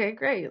was like, okay,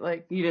 great.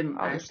 Like, you didn't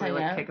I'll actually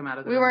like kick him out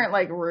of the We room. weren't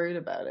like rude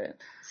about it.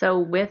 So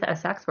with a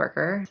sex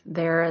worker,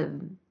 they're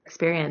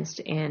experienced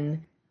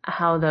in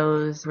how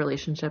those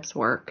relationships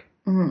work,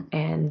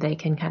 and they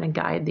can kind of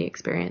guide the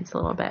experience a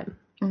little bit.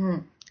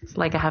 It's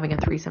like having a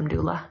threesome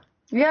doula.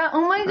 Yeah.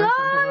 Oh my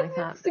God. Like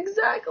that. That's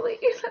exactly.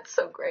 That's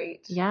so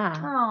great. Yeah.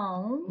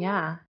 Oh.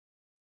 Yeah.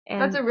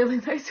 And that's a really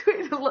nice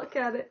way to look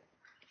at it.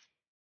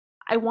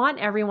 I want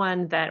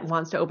everyone that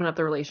wants to open up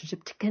the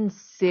relationship to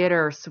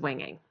consider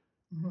swinging,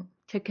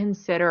 to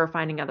consider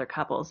finding other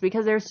couples,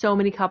 because there's so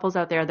many couples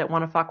out there that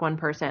want to fuck one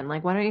person.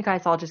 Like, why don't you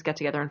guys all just get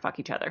together and fuck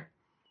each other?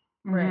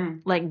 Right.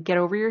 Like, get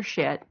over your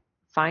shit,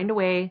 find a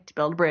way to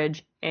build a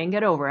bridge and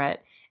get over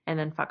it, and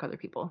then fuck other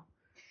people.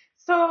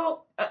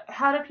 So,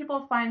 how do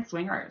people find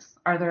swingers?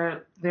 Are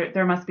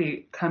there must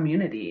be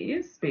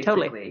communities,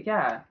 basically. Totally.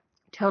 Yeah.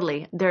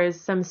 Totally. There's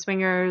some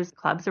swingers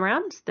clubs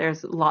around.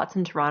 There's lots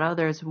in Toronto.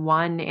 There's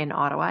one in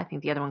Ottawa. I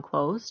think the other one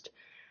closed.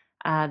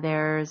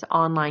 There's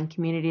online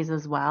communities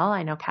as well.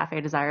 I know Cafe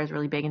Desire is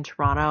really big in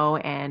Toronto,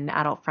 and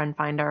Adult Friend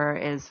Finder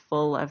is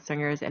full of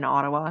swingers in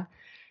Ottawa.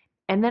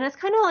 And then it's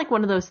kind of like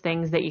one of those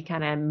things that you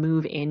kind of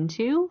move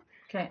into.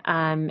 Okay.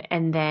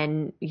 And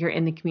then you're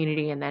in the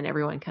community, and then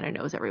everyone kind of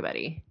knows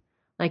everybody.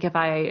 Like, if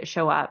I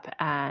show up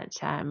at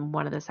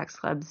one of the sex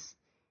clubs,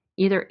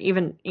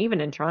 even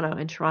in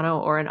Toronto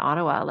or in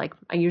Ottawa, like,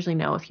 I usually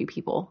know a few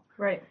people.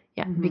 Right.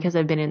 Yeah, because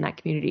I've been in that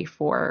community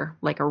for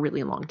like a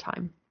really long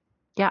time.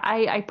 Yeah,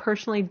 I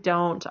personally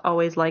don't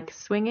always like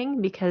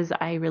swinging because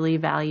I really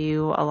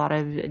value a lot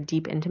of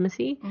deep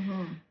intimacy.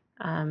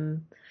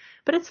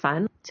 But it's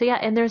fun. So yeah,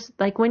 and there's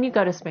like, when you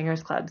go to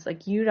swingers clubs,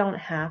 like, you don't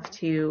have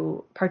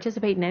to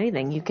participate in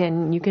anything. You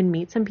can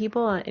meet some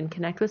people and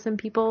connect with some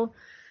people.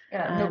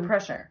 Yeah, no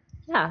pressure.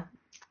 Yeah.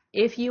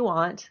 If you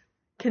want,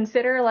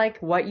 consider like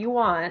what you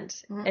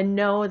want and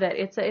know that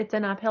it's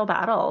an uphill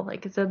battle.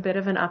 Like, it's a bit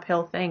of an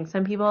uphill thing.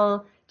 Some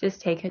people just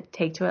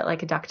take to it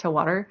like a duck to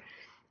water,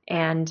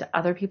 and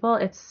other people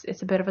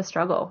it's a bit of a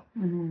struggle.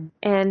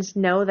 And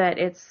know that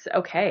it's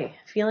okay.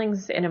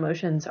 Feelings and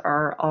emotions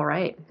are all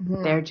right.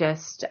 They're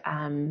just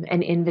an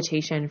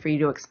invitation for you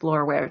to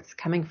explore where it's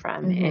coming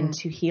from and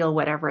to heal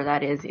whatever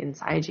that is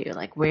inside you.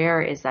 Like,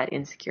 where is that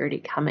insecurity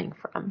coming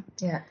from?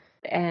 Yeah.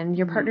 And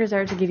your partner's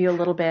there to give you a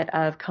little bit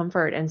of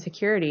comfort and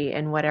security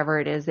in whatever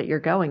it is that you're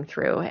going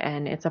through.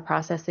 And it's a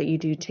process that you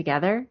do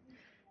together.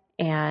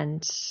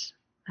 And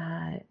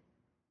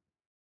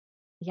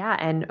Yeah,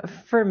 and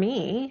for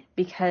me,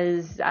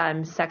 because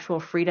sexual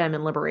freedom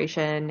and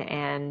liberation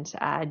and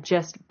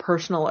just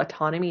personal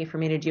autonomy for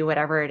me to do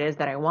whatever it is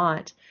that I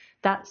want,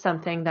 that's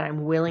something that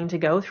I'm willing to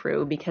go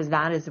through because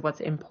that is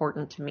what's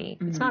important to me.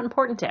 It's not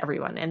important to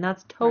everyone, and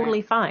that's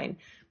totally fine.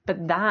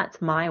 But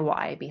that's my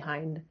why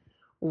behind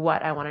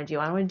what I want to do.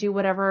 I want to do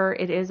whatever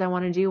it is I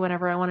want to do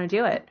whenever I want to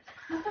do it.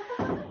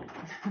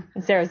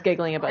 Sarah's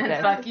giggling about And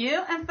this. fuck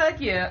you, and fuck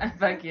you, and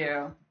fuck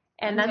you.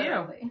 And that's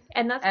you.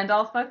 And that's And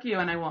I'll fuck you,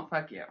 and I won't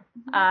fuck you.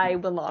 I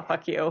will not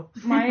fuck you.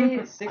 My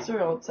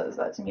 6-year-old says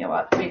that to me a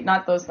lot. Wait,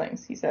 not those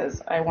things. He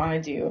says, I want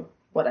to do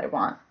what I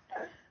want.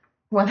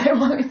 When I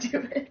want to do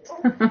it.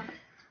 I'm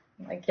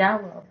like, yeah,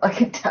 well,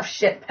 fucking tough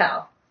shit,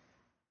 pal.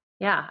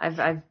 Yeah,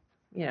 I've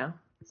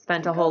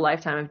spent a whole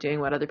lifetime of doing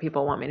what other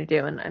people want me to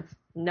do, and I'm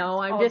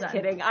All just done.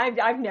 kidding.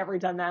 I've never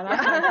done that.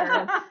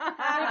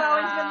 I've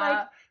always been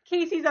like,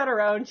 Casey's on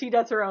her own. She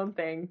does her own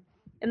thing,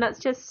 and that's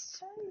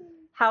just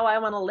how I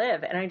want to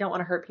live, and I don't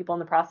want to hurt people in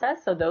the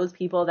process. So those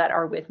people that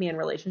are with me in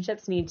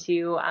relationships need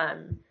to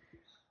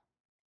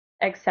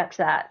accept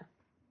that,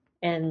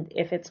 and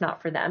if it's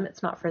not for them,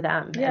 it's not for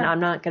them, and I'm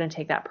not going to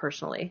take that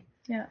personally.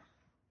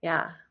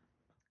 Yeah.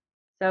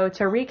 So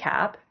to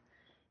recap,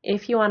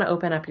 if you want to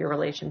open up your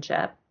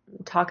relationship,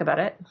 talk about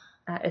it,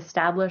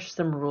 establish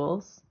some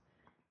rules.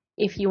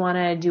 If you want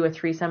to do a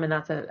threesome and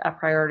that's a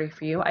priority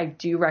for you, I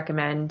do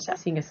recommend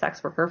seeing a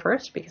sex worker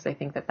first, because I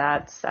think that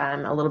that's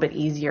a little bit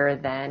easier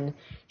than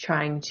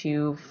trying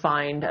to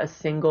find a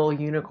single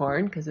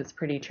unicorn, because it's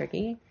pretty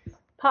tricky.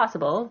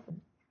 Possible.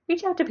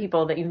 Reach out to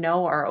people that you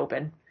know are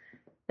open.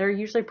 They're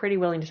usually pretty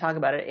willing to talk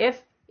about it.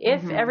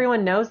 If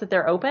everyone knows that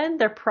they're open,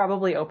 they're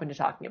probably open to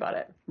talking about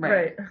it.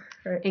 Right.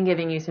 And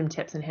giving you some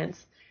tips and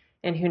hints.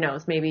 And who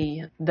knows,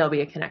 maybe there'll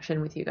be a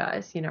connection with you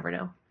guys. You never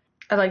know.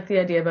 I like the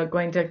idea about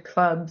going to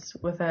clubs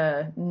with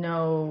a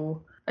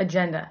no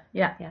agenda.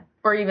 Yeah.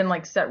 Or even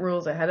like set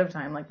rules ahead of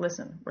time. Like,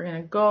 listen, we're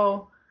going to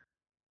go,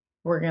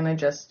 we're going to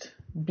just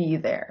be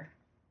there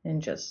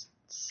and just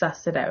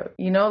suss it out.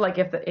 You know, like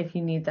if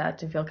you need that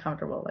to feel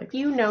comfortable. Like,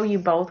 you know, you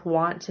both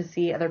want to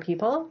see other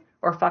people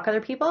or fuck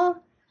other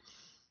people.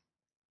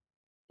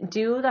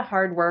 Do the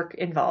hard work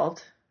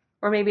involved.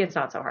 Or maybe it's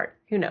not so hard.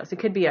 Who knows? It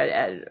could be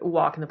a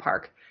walk in the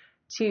park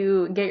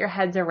to get your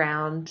heads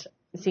around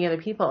seeing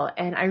other people.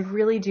 And I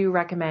really do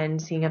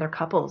recommend seeing other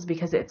couples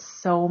because it's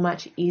so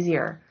much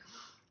easier.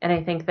 And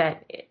I think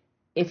that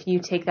if you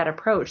take that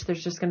approach,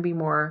 there's just going to be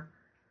more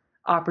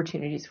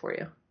opportunities for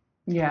you.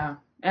 Yeah.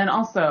 And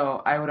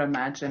also, I would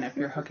imagine if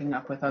you're hooking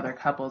up with other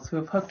couples who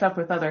have hooked up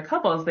with other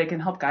couples, they can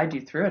help guide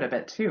you through it a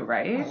bit too,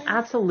 right?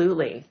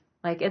 Absolutely.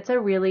 Like, it's a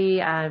really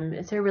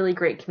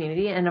great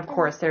community. And of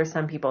course, there's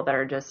some people that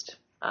are just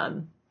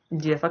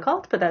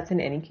difficult, but that's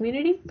in any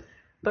community.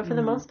 But for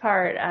the most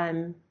part,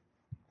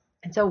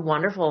 it's a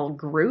wonderful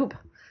group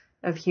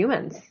of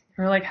humans.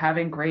 They're like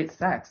having great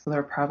sex, so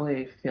they're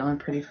probably feeling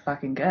pretty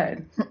fucking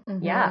good.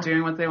 Yeah.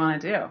 Doing what they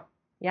want to do.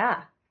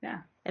 Yeah.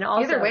 Yeah. And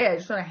also, either way, I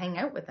just want to hang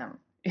out with them.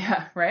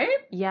 Yeah, right?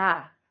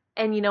 Yeah.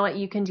 And you know what?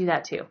 You can do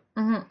that too.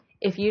 Mm-hmm.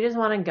 If you just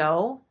want to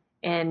go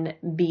and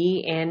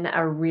be in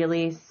a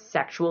really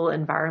sexual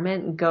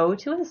environment, go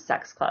to a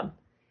sex club.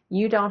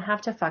 You don't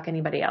have to fuck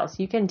anybody else.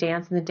 You can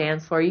dance on the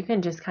dance floor. You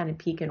can just kind of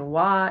peek and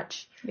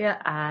watch. Yeah.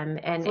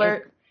 And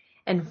flirt.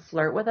 And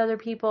flirt with other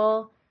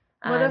people.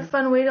 What a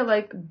fun way to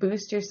like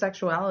boost your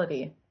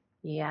sexuality.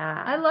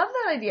 Yeah. I love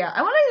that idea.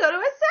 I want to go to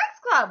a sex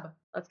club.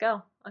 Let's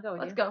go. I'll go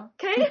with you. Let's go.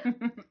 Okay.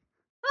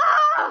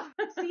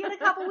 See you in a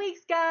couple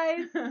weeks,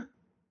 guys.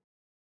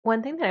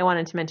 One thing that I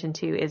wanted to mention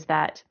too is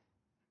that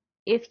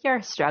if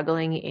you're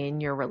struggling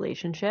in your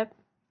relationship,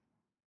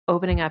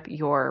 opening up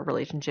your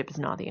relationship is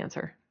not the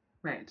answer.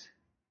 Right.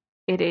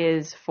 It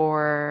is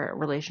for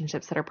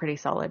relationships that are pretty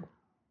solid.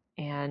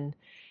 And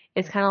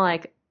it's kind of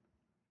like,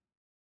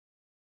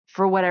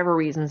 for whatever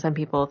reason, some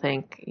people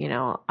think,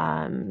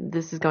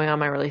 this is going on in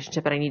my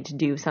relationship and I need to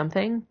do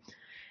something.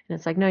 And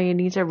it's like, no, you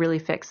need to really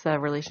fix the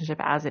relationship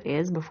as it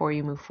is before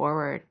you move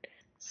forward.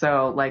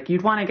 So, like,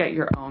 you'd want to get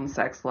your own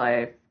sex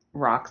life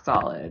rock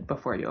solid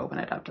before you open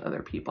it up to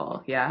other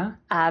people, yeah?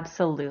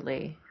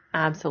 Absolutely.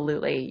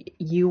 Absolutely.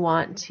 You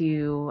want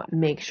to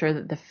make sure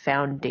that the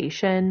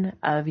foundation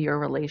of your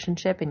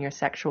relationship and your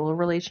sexual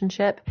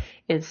relationship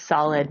is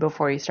solid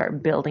before you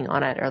start building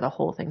on it, or the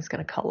whole thing's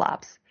going to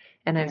collapse.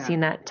 And I've seen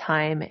that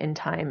time and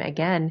time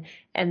again.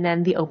 And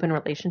then the open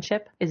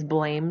relationship is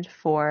blamed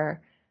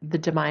for the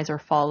demise or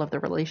fall of the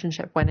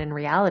relationship, when in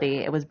reality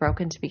it was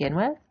broken to begin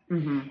with.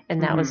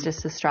 And that was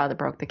just the straw that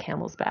broke the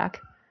camel's back.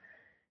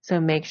 So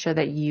make sure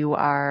that you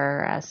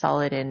are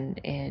solid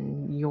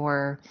in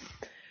your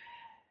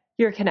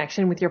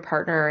connection with your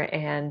partner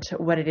and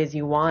what it is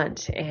you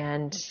want.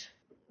 And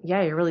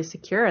yeah, you're really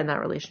secure in that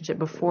relationship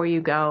before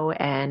you go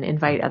and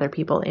invite other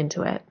people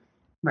into it.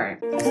 Right.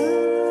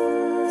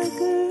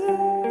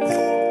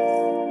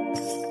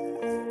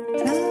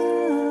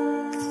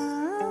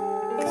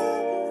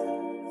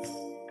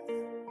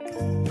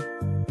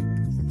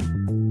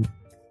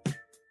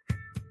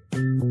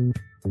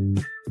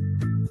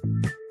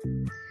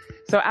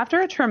 So after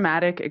a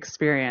traumatic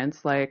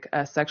experience like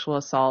a sexual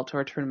assault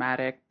or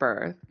traumatic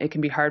birth, it can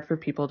be hard for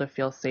people to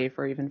feel safe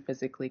or even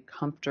physically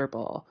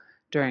comfortable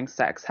during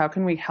sex. How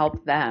can we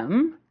help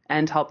them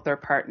and help their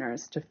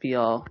partners to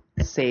feel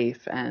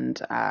safe and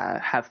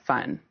have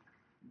fun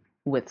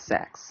with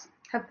sex?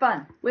 Have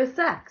fun with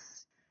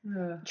sex.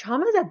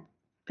 Trauma is a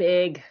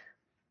big,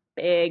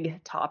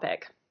 big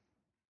topic.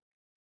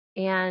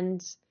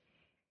 And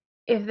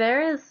if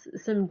there is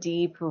some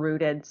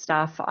deep-rooted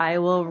stuff, I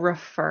will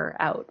refer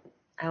out.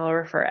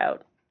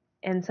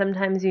 And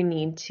sometimes you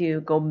need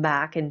to go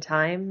back in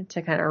time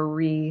to kind of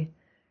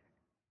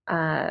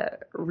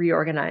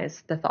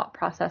reorganize the thought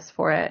process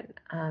for it.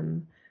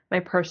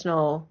 My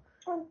personal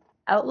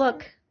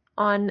outlook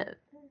on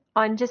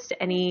just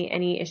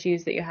any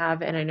issues that you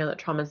have, and I know that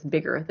trauma is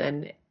bigger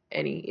than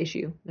any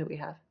issue that we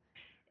have,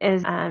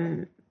 is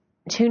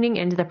tuning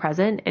into the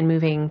present and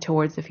moving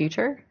towards the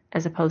future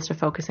as opposed to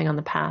focusing on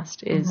the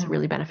past is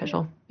really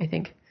beneficial, I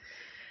think.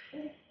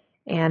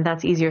 And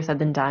that's easier said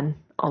than done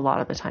a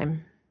lot of the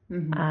time.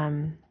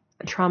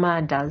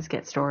 Trauma does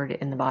get stored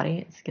in the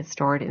body. It gets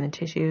stored in the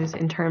tissues.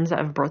 In terms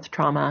of birth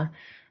trauma,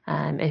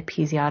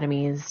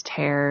 episiotomies,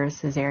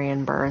 tears,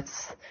 cesarean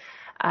births,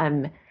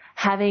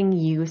 having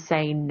you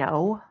say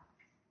no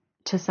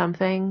to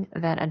something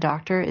that a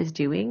doctor is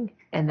doing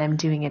and them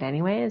doing it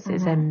anyways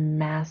is a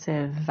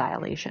massive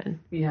violation.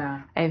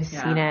 Yeah. I've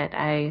seen it.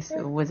 I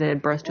was a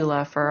birth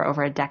doula for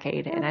over a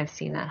decade, and I've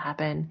seen that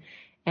happen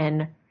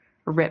and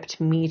ripped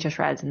me to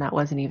shreds, and that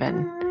wasn't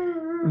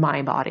even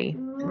my body.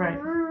 Right.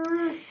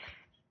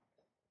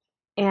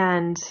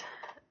 And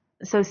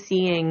so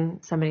seeing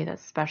somebody that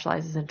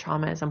specializes in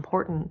trauma is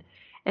important.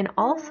 And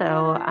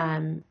also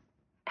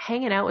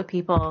hanging out with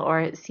people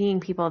or seeing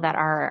people that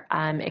are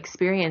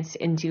experienced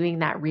in doing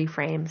that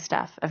reframe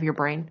stuff of your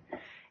brain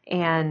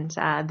and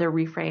the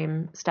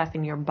reframe stuff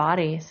in your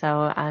body.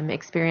 So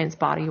experienced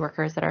body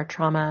workers that are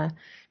trauma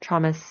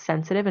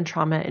sensitive and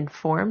trauma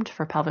informed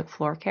for pelvic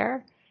floor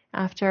care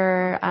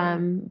after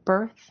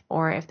birth,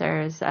 or if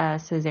there's a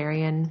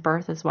cesarean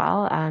birth as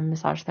well.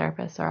 Massage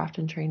therapists are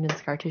often trained in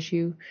scar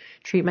tissue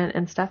treatment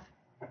and stuff.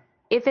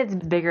 If it's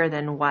bigger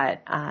than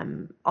what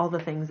all the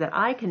things that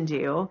I can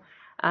do,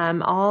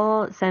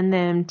 I'll send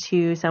them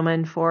to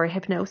someone for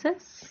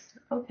hypnosis.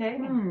 Okay.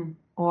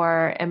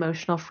 Or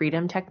emotional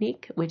freedom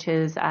technique, which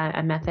is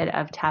a method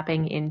of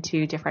tapping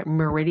into different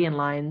meridian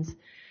lines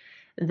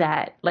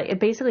that, like, it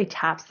basically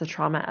taps the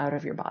trauma out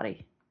of your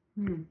body.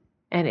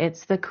 And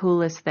it's the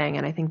coolest thing.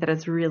 And I think that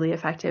it's really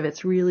effective.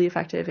 It's really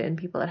effective in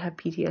people that have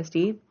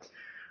PTSD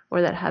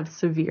or that have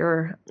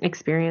severe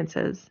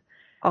experiences.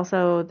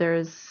 Also,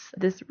 there's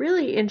this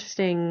really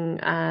interesting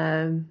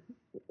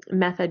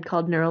method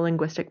called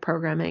neurolinguistic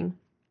programming.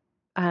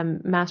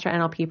 Master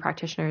NLP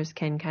practitioners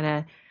can kind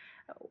of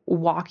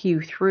walk you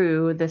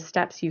through the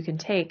steps you can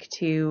take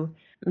to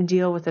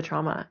deal with the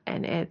trauma.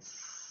 And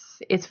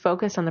it's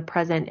focused on the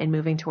present and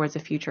moving towards the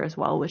future as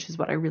well, which is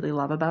what I really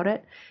love about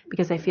it.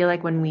 Because I feel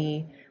like when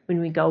we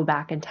go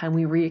back in time,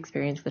 we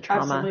re-experience the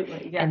trauma.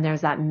 Absolutely, yeah. And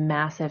there's that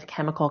massive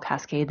chemical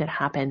cascade that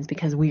happens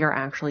because we are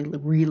actually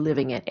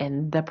reliving it,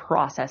 and the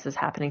process is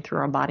happening through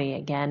our body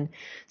again.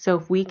 So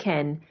if we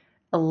can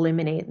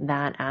eliminate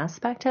that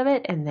aspect of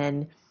it and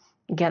then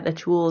get the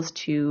tools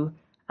to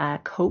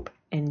cope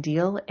and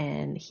deal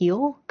and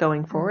heal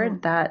going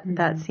forward,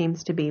 that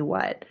seems to be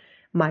what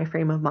my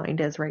frame of mind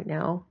is right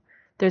now.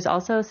 There's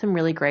also some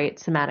really great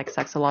somatic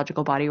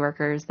sexological body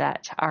workers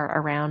that are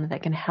around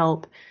that can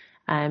help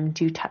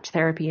do touch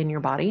therapy in your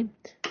body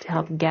to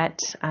help get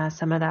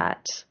some of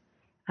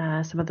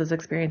those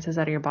experiences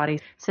out of your body.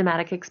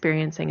 Somatic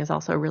experiencing is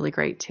also really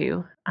great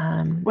too.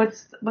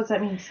 What's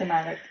that mean,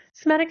 somatic?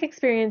 Somatic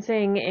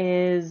experiencing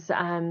is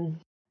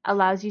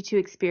allows you to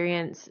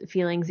experience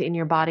feelings in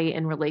your body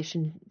in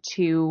relation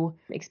to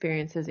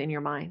experiences in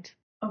your mind.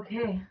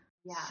 Okay.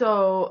 Yeah.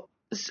 So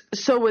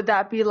would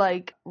that be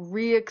like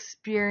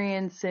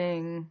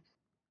re-experiencing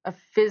a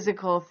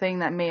physical thing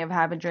that may have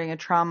happened during a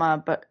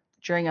trauma, but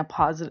during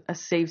a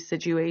safe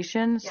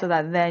situation, so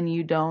that then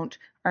you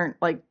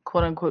aren't like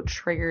quote unquote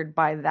triggered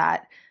by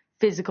that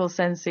physical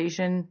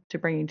sensation to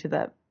bring you to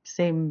that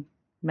same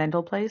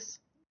mental place?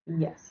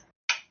 Yes.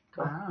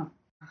 Wow.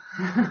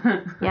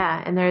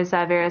 Yeah, and there's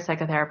various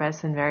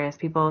psychotherapists and various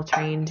people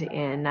trained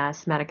in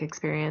somatic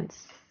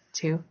experience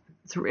too.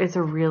 It's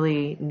a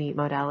really neat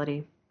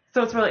modality.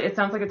 So it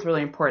sounds like it's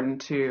really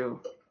important to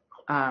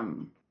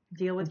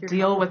Deal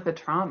with the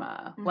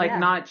trauma, like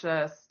not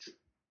just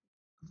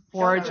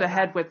forge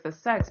ahead with the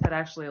sex, but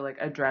actually like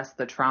address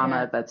the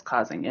trauma that's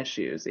causing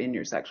issues in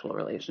your sexual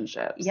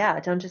relationships. Yeah,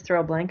 don't just throw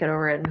a blanket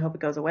over it and hope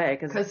it goes away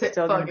because it's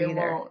still going to be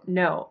there. Won't.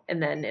 No,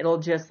 and then it'll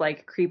just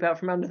like creep out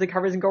from under the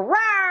covers and go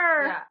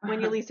rawr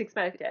when you least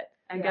expect it.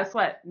 And guess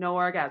what? No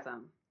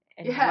orgasm.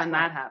 When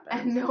that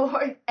happens.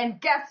 And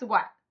guess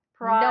what?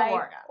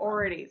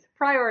 Priorities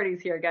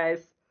here, guys.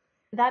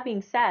 That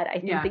being said, I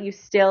think that you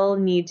still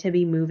need to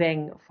be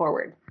moving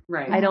forward.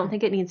 Right. I don't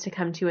think it needs to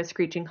come to a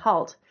screeching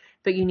halt,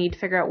 but you need to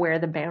figure out where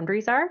the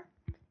boundaries are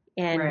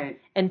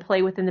and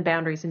play within the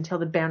boundaries until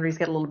the boundaries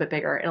get a little bit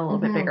bigger and a little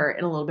bit bigger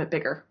and a little bit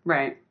bigger.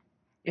 Right.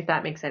 If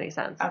that makes any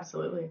sense.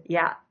 Absolutely.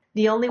 Yeah.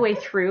 The only way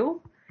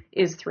through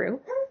is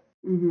through.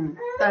 Mm-hmm.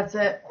 That's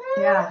it.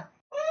 Yeah.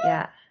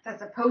 Yeah.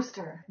 That's a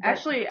poster.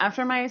 Actually,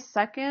 after my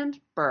second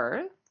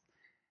birth,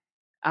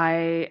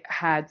 I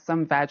had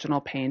some vaginal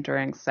pain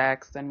during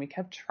sex, and we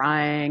kept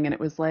trying, and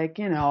it was like,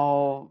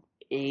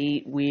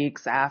 8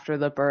 weeks after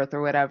the birth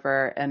or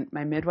whatever. And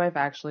my midwife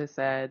actually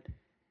said,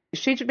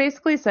 she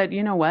basically said,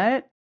 you know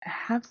what?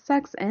 Have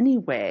sex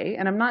anyway.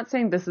 And I'm not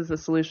saying this is the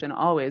solution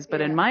always,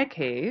 but in my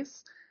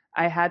case,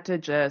 I had to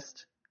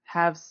just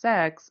have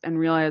sex and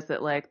realize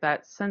that like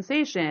that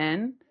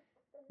sensation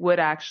would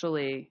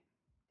actually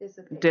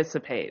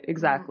dissipate.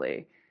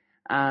 Exactly.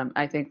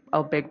 I think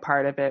a big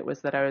part of it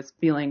was that I was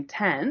feeling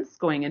tense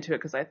going into it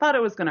because I thought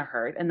it was going to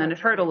hurt, and then it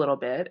hurt a little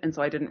bit, and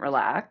so I didn't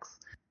relax.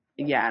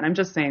 Yeah, and I'm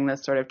just saying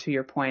this sort of to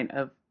your point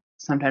of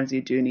sometimes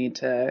you do need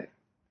to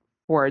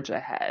forge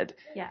ahead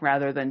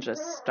rather than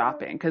just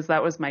stopping, because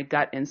that was my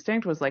gut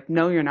instinct was like,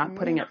 no, you're not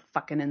putting it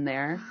fucking in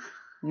there.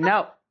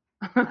 No.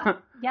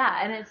 Yeah,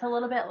 and it's a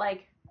little bit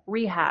like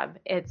rehab.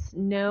 It's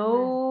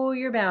know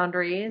your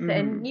boundaries,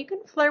 and you can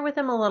flirt with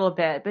them a little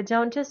bit, but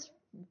don't just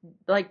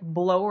like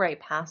blow right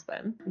past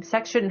them.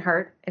 Sex shouldn't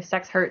hurt. If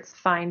sex hurts,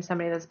 find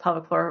somebody that's a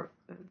pelvic floor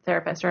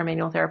therapist or a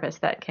manual therapist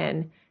that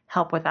can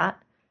help with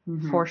that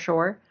for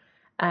sure.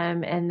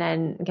 And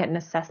then get an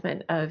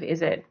assessment of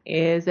is it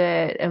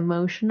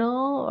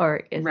emotional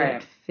or is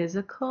it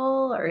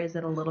physical or is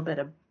it a little bit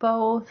of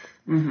both?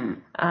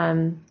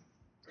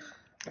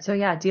 So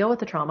yeah, deal with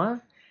the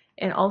trauma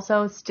and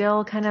also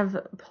still kind of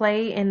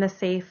play in the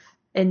safe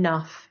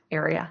enough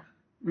area.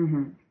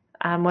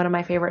 One of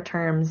my favorite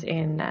terms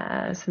in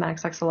somatic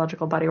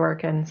sexological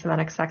bodywork and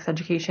somatic sex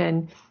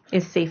education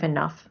is safe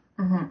enough.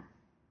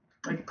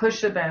 Like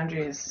push the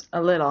boundaries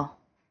A little.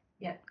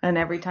 Yeah. And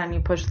every time you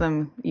push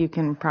them, you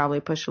can probably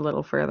push a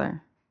little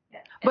further. Yeah.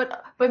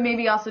 But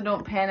maybe also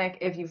don't panic.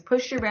 If you've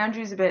pushed your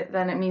boundaries a bit,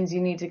 then it means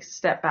you need to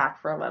step back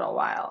for a little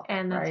while.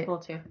 And that's cool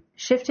too.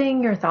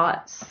 Shifting your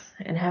thoughts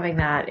and having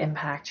that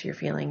impact your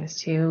feelings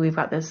too. We've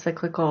got this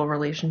cyclical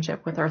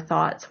relationship with our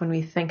thoughts. When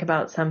we think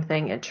about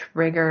something, it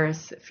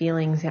triggers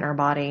feelings in our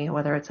body,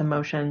 whether it's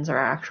emotions or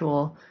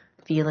actual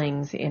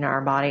feelings in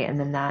our body. And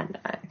then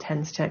that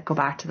tends to go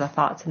back to the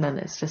thoughts. And then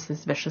it's just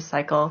this vicious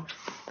cycle.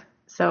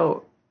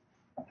 So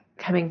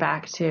coming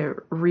back to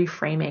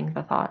reframing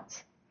the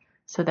thoughts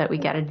so that we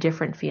get a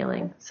different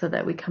feeling, so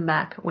that we come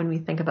back when we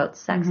think about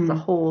sex as a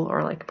whole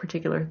or like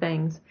particular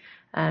things,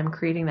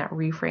 creating that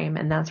reframe.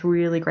 And that's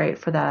really great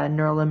for the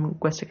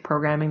neuro-linguistic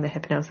programming, the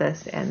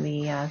hypnosis, and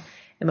the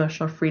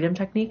emotional freedom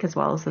technique, as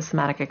well as the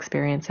somatic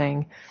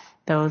experiencing.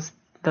 Those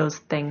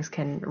things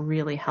can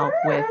really help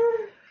with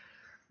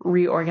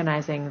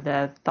reorganizing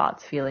the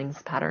thoughts,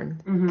 feelings,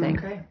 pattern thing.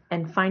 Okay.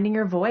 And finding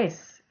your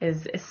voice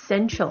is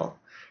essential.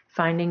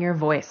 Finding your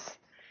voice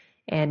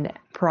and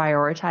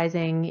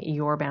prioritizing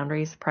your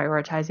boundaries,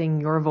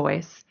 prioritizing your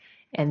voice.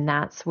 And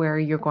that's where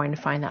you're going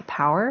to find that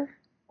power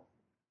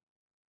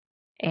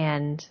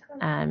and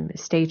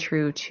stay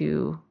true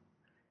to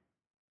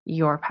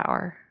your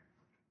power.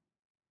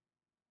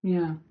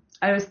 Yeah.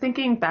 I was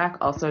thinking back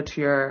also to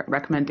your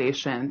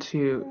recommendation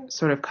to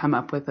sort of come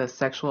up with a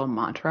sexual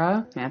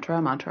mantra,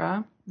 potato,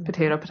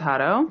 Potato,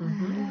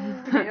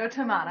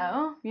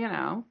 tomato.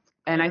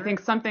 And I think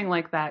something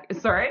like that.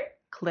 Sorry?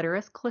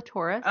 Clitoris,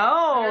 clitoris.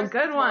 Oh,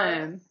 good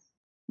one.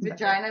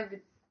 Vagina,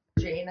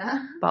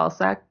 vagina.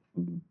 Ballsack.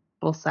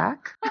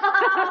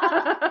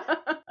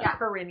 Yeah.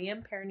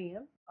 Perineum.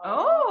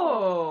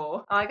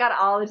 Oh, I got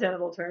all the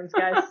genital terms,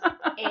 guys.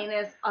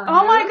 Anus.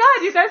 Oh my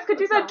God, you guys could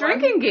do that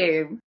drinking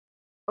game.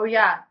 Oh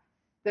yeah.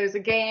 There's a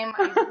game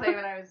I used to play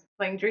when I was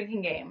playing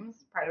drinking games,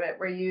 part of it,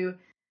 where you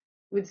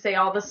would say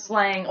all the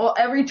slang, well,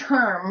 every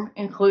term,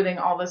 including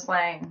all the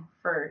slang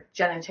for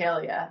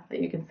genitalia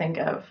that you can think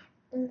of.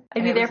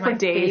 I'd be there for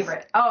days.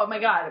 Favorite. Oh my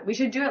God, we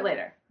should do it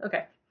later.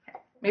 Okay.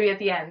 Maybe at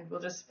the end, we'll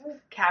just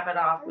cap it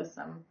off with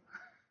some.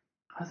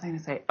 I was going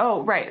to say,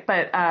 oh, right.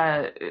 But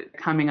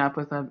coming up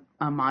with a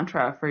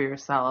mantra for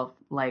yourself,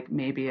 like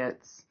maybe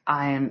it's,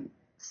 I am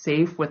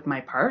safe with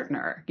my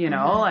partner,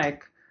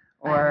 like,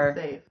 or I'm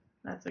safe.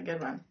 That's a good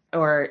one.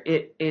 Or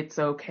it's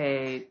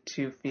okay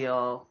to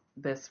feel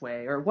this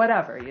way or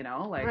whatever,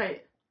 like,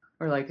 right.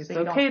 Or like, it's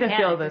okay to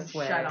feel this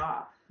way. Shut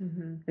off.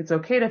 It's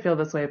okay to feel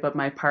this way, but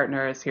my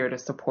partner is here to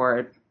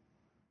support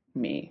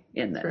me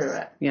in this, Through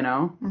it.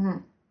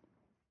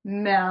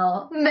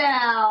 Mel,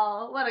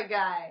 what a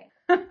guy.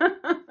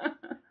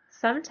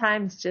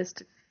 Sometimes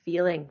just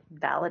feeling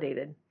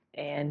validated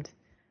and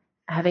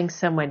having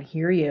someone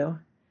hear you,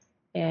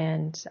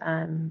 and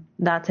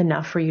that's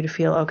enough for you to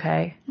feel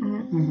okay.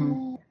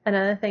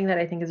 Another thing that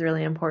I think is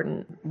really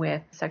important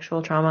with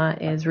sexual trauma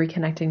is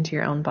reconnecting to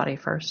your own body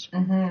first.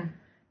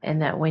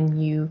 And that when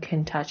you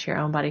can touch your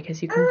own body,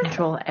 because you can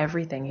control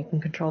everything, you can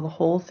control the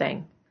whole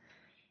thing.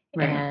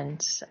 Right. And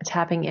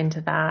tapping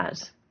into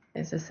that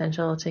is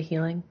essential to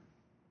healing,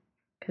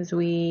 because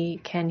we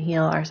can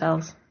heal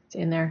ourselves. It's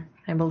in there.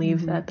 I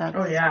believe that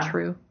that's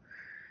true.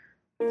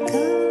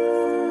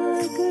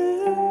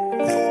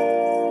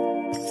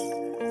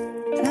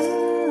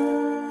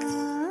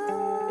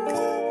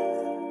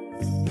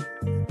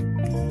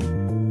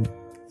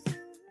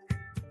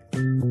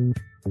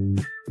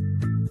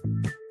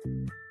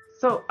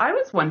 So I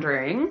was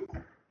wondering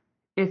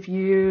if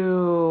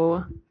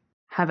you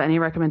have any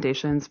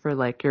recommendations for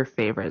like your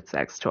favorite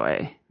sex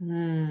toy.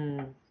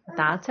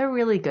 That's a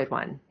really good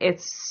one.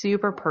 It's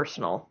super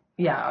personal.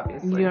 Yeah,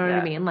 obviously. You know what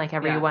I mean? Like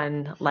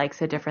everyone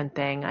likes a different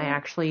thing. I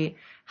actually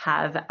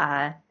have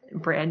a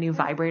brand new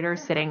vibrator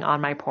sitting on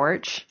my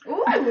porch.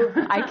 Ooh.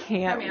 I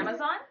can't. From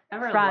Amazon?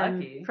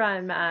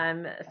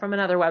 From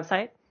another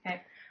website.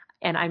 Okay.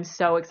 And I'm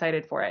so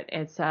excited for it.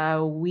 It's a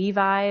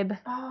WeVibe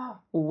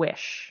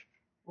Wish.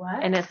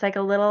 What? And it's like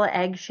a little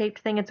egg-shaped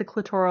thing. It's a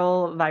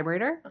clitoral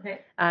vibrator. Okay.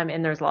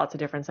 And there's lots of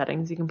different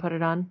settings you can put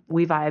it on.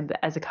 WeVibe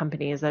as a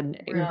company is an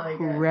Really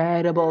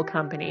incredible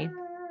company.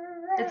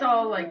 It's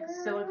all like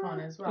silicone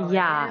as well.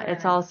 Yeah, right?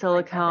 it's all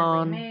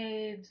silicone. Like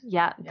made.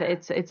 Yeah,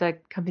 it's a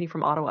company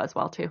from Ottawa as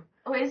well too.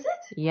 Oh, is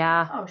it?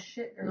 Yeah. Oh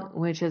shit, girl.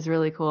 Which is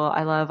really cool.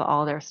 I love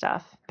all their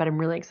stuff, but I'm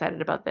really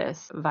excited about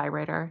this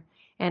vibrator.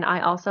 And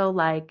I also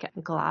like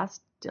glass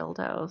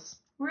dildos.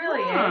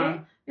 Really, eh?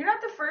 You're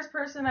not the first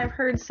person I've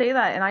heard say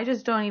that, and I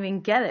just don't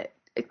even get it.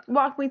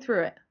 Walk me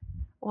through it.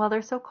 Well,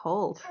 they're so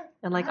cold.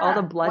 And like all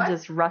the blood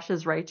just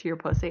rushes right to your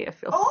pussy. It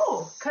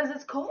feels because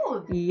it's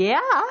cold. Yeah.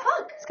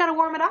 Fuck. It's gotta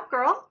warm it up,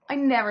 girl. I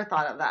never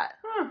thought of that.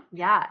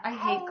 Yeah. I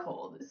hate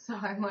cold, so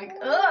I'm like,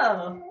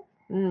 ugh.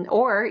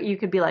 Or you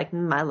could be like,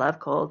 I love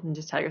cold, and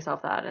just tell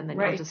yourself that, and then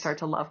you'll just start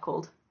to love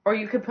cold. Or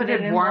you could put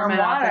it in warm it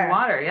up in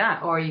water, yeah.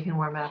 Or you can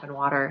warm it up in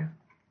water.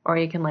 Or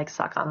you can like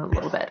suck on it a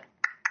little bit.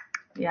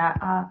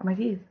 Yeah, my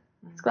teeth.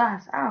 It's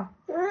glass. Ow.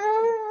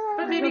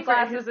 But maybe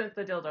glass isn't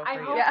the dildo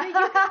for you.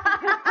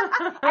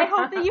 I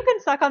hope that you can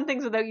suck on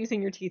things without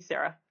using your teeth,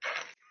 Sarah.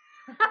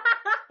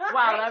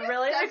 Wow, that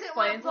really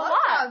explains a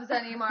lot.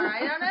 Anymore. I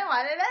don't know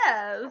what it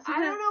is. I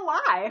don't know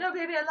why. No,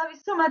 baby, I love you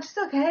so much. It's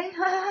okay.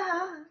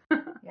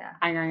 Yeah.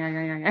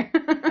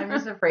 I'm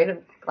just afraid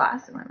of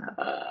glass in my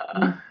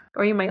mouth.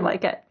 Or you might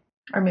like it.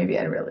 Or maybe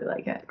I'd really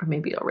like it. Or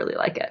maybe you'll really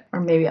like it. Or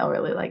maybe I'll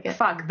really like it.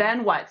 Fuck,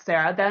 then what,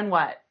 Sarah? Then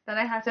what? Then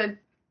I have to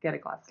get a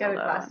glass dildo. Get a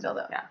glass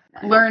dildo. Yeah.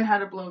 Learn how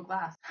to blow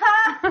glass.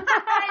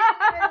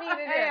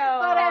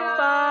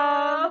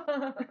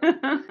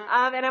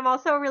 And I'm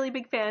also a really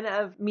big fan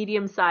of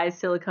medium-sized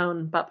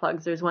silicone butt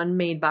plugs. There's one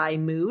made by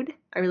Mood.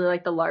 I really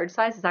like the large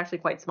size. It's actually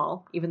quite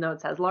small, even though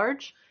it says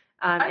large.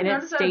 And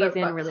it stays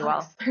in really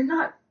well. They're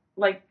not,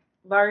 like,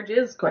 large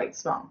is quite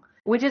small.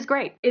 Which is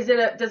great. Does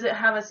it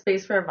have a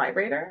space for a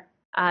vibrator?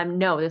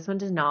 No, this one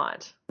does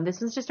not.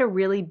 This one's just a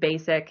really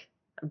basic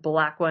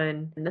black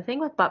one. And the thing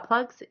with butt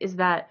plugs is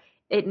that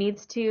it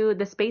needs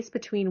the space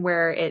between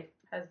where it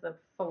has the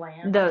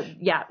phalange.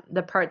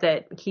 The part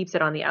that keeps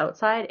it on the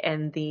outside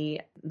and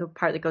the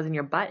part that goes in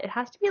your butt, it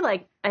has to be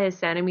like 1.5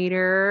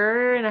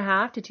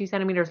 centimeters to 2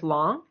 centimeters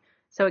long.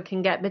 So it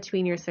can get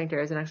between your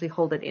sphincters and actually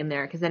hold it in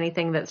there. Because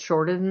anything that's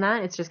shorter than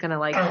that, it's just going to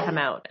like come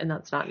out. And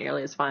that's not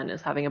nearly as fun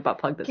as having a butt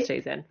plug that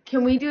stays in.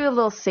 Can we do a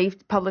little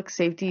public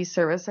safety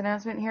service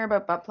announcement here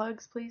about butt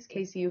plugs, please?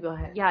 Casey, you go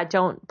ahead. Yeah,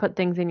 don't put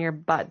things in your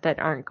butt that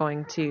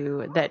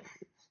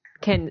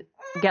can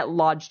get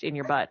lodged in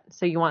your butt.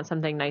 So you want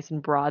something nice and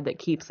broad that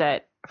keeps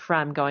it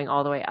from going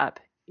all the way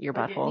up your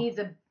butthole. It needs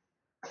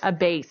a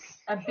base.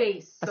 A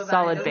base. So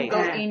solid that it base.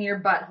 Go in your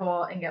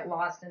butthole and get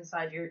lost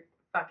inside your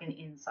fucking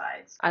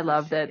insides. I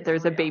love that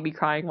there's a baby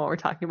crying while we're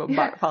talking about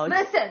butt plugs.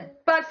 Listen,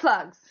 butt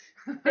plugs,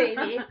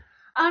 baby.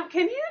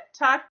 Can you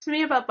talk to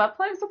me about butt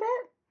plugs a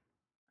bit?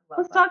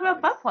 Let's talk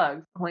about butt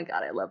plugs. Oh my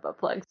god, I love butt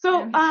plugs.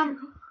 So,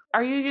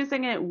 are you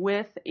using it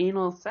with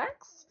anal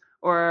sex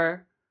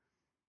or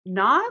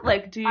not?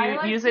 Like, do you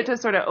use it to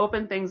sort of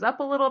open things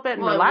up a little bit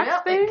and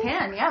relax things? It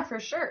can, yeah,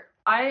 for sure.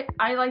 I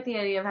like the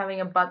idea of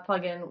having a butt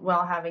plug in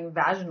while having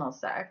vaginal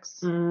sex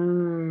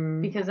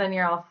because then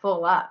you're all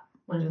full up,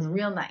 which is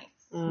real nice.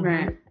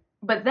 Right.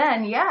 But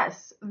then,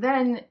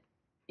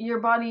 your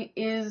body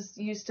is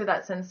used to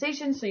that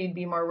sensation, so you'd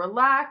be more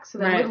relaxed. So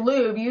then with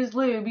lube, use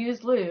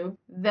lube.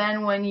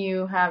 Then when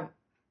you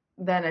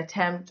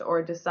attempt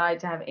or decide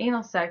to have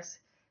anal sex,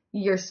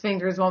 your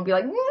sphincters won't be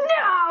like,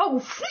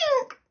 no!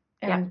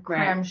 And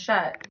cram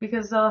shut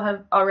because they'll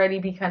have already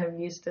be kind of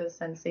used to the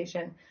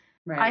sensation.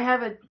 Right. I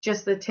have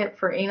just the tip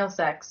for anal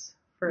sex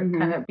for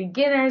kind of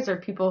beginners or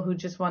people who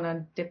just want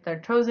to dip their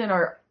toes in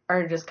or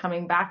are just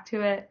coming back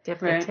to it. Dip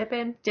the tip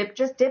in.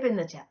 Just dip in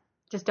the tip.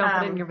 Just don't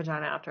put it in your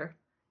vagina after.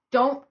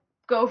 Don't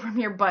go from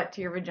your butt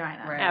to your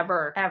vagina. Right.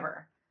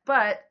 Ever.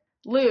 But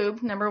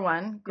lube, number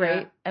one,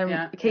 great.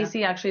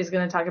 Casey actually is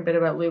going to talk a bit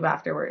about lube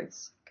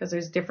afterwards because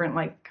there's different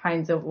like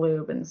kinds of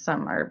lube and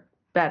some are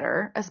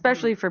better,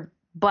 especially for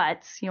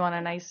butts. You want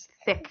a nice,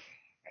 thick,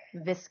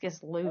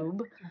 viscous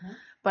lube.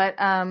 But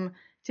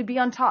to be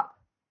on top.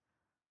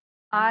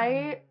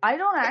 I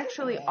don't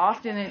actually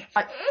often...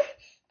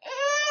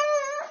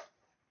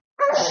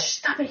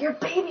 Stop it, you're a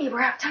baby.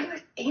 We're talking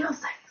about anal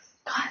sex.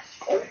 God.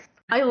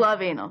 I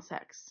love anal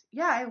sex.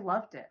 Yeah, I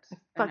loved it.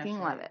 Fucking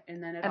love it.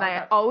 And then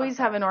I always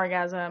have an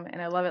orgasm,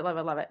 and I love it, love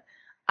it, love it.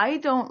 I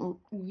don't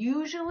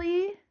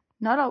usually,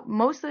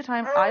 most of the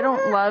time, I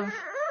don't love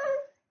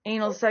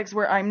anal sex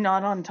where I'm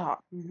not on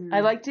top. Mm-hmm.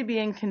 I like to be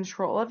in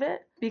control of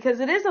it because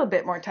it is a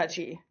bit more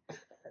touchy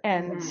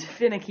and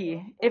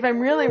finicky. If I'm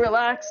really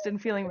relaxed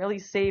and feeling really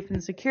safe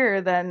and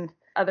secure, then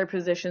other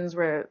positions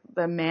where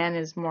the man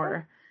is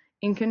more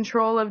in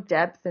control of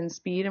depth and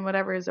speed and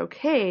whatever is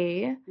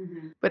okay.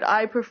 Mm-hmm. But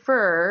I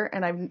prefer,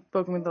 and I've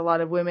spoken with a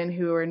lot of women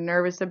who are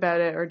nervous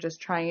about it or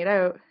just trying it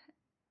out,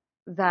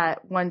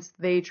 that once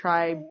they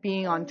try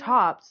being on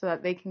top so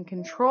that they can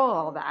control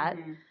all that,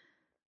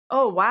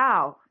 oh,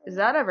 wow, is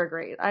that ever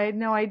great? I had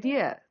no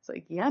idea. It's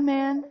like, yeah,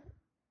 man,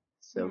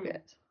 so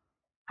good.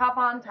 Hop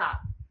on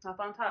top. Hop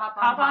on top.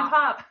 Hop on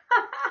top.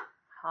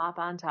 Hop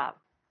on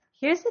top.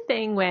 Here's the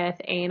thing with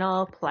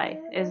anal play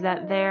is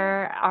that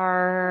there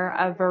are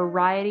a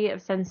variety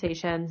of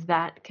sensations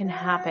that can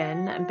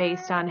happen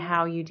based on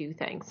how you do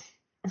things.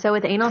 So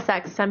with anal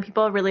sex, some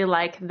people really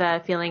like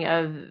the feeling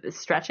of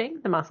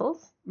stretching the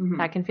muscles. Mm-hmm.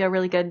 That can feel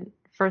really good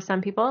for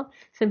some people.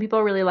 Some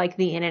people really like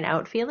the in and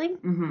out feeling.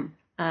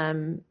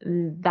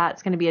 Mm-hmm.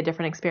 That's going to be a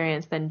different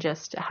experience than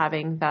just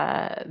having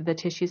the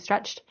tissue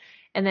stretched.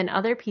 And then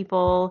other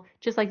people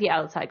just like the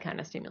outside kind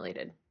of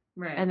stimulated.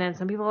 Right. And then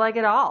some people like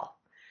it all.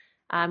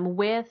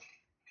 With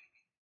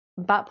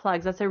butt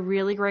plugs, that's a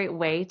really great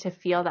way to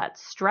feel that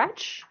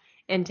stretch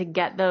and to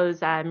get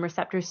those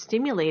receptors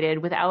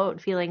stimulated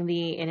without feeling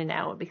the in and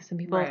out, because some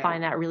people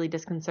find that really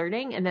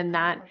disconcerting. And then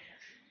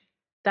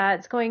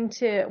that's going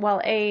to,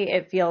 well,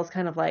 it feels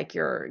kind of like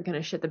you're going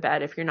to shit the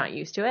bed if you're not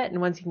used to it.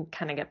 And once you can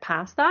kind of get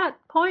past that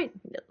point,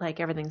 like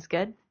everything's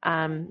good.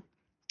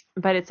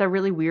 But it's a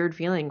really weird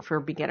feeling for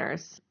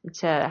beginners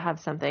to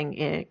have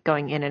something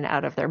going in and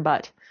out of their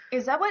butt.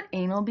 Is that what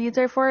anal beads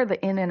are for?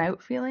 The in and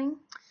out feeling?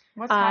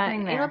 What's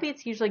happening there? Anal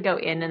beads usually go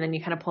in and then you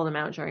kind of pull them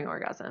out during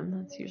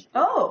orgasm. That's usually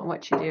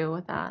what you do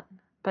with that.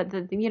 But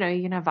you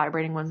can have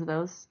vibrating ones of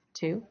those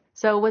too.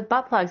 So with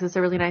butt plugs, it's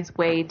a really nice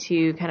way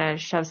to kind of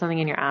shove something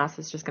in your ass.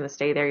 It's just going to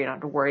stay there. You don't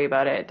have to worry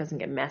about it. It doesn't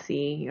get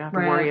messy. You don't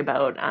have to worry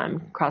about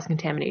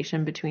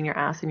cross-contamination between your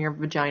ass and your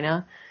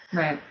vagina.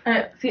 Right.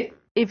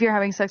 If you're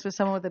having sex with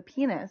someone with a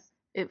penis,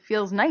 it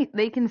feels nice.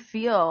 They can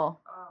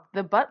feel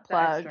the butt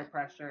plug. The extra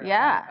pressure.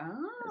 Yeah.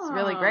 It's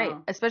really great.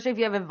 Especially if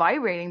you have a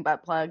vibrating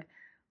butt plug,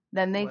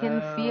 then they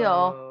can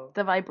feel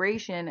the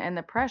vibration and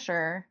the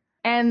pressure.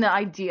 And the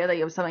idea that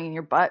you have something in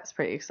your butt is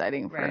pretty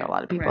exciting for a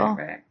lot of people.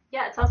 Right.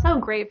 Yeah, it's also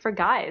great for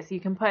guys. You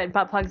can put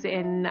butt plugs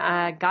in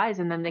guys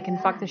and then they can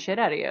fuck the shit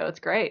out of you. It's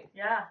great.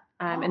 Yeah.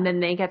 And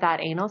then they get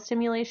that anal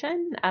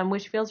stimulation,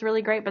 which feels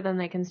really great, but then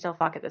they can still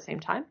fuck at the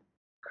same time.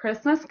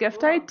 Christmas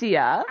gift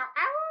idea.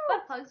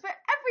 Butt plugs for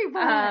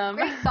everyone.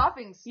 Great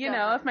stopping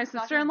stuff. If my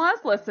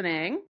sister-in-law's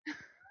listening.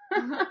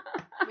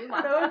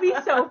 That would be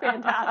so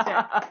fantastic.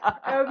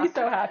 I would be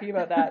so happy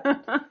about that.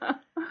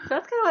 So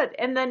that's kind of what,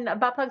 and then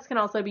butt plugs can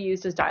also be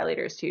used as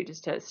dilators too,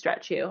 just to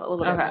stretch you a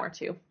little bit more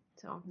too.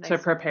 So nice. To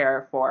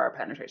prepare for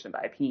penetration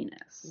by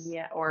penis.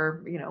 Yeah,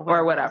 or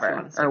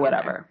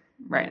whatever.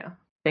 Right.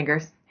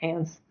 Fingers,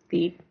 hands,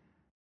 feet,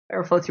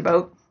 or floats your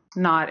boat.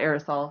 Not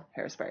aerosol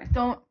hairspray.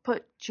 Don't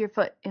put your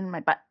foot in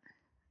my butt.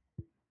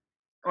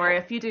 Or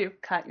if you do,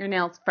 cut your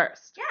nails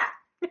first.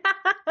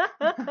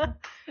 Yeah.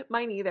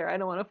 Mine either. I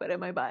don't want to put it in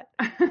my butt.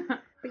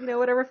 But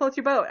whatever floats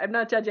your boat. I'm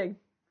not judging.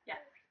 Yeah.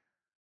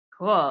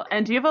 Cool.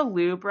 And do you have a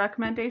lube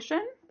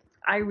recommendation?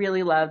 I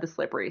really love the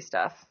slippery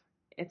stuff.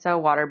 It's a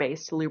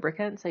water-based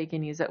lubricant, so you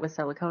can use it with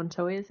silicone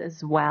toys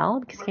as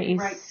well, because you can't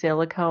use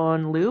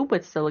silicone lube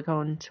with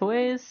silicone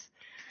toys.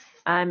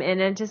 And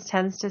it just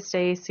tends to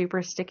stay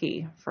super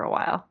sticky for a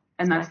while.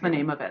 And that's the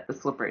name of it, the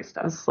slippery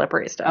stuff. The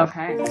slippery stuff.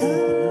 Okay.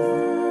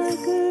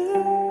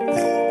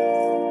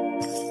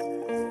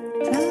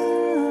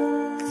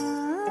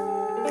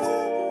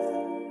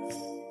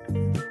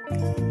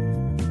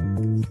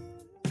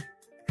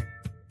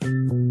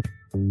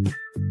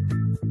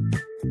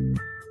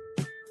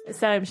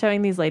 So I'm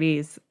showing these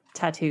ladies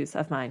tattoos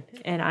of mine,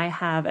 and I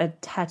have a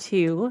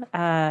tattoo.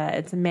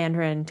 It's a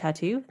Mandarin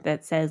tattoo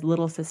that says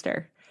 "Little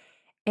Sister,"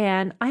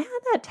 and I had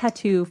that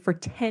tattoo for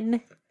 10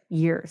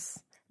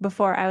 years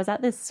before I was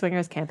at this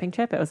swingers camping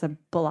trip. It was a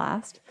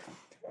blast,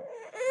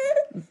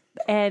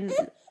 and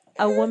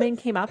a woman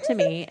came up to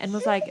me and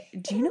was like,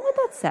 "Do you know what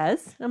that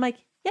says?" And I'm like,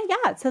 "Yeah,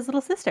 it says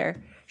little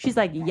sister." She's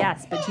like,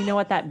 "Yes, but do you know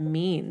what that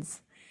means?"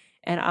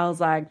 And I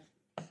was like,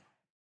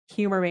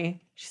 "Humor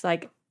me." She's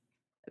like,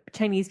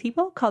 "Chinese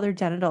people call their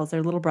genitals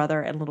their little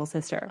brother and little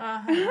sister."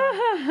 And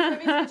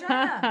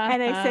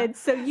I said,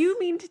 "So you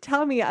mean to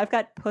tell me I've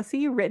got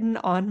pussy written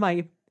on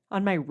my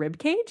rib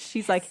cage?"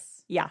 She's like,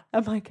 "Yeah."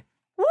 I'm like,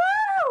 "Woo!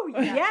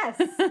 Yes,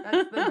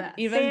 that's the best.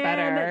 Even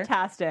better.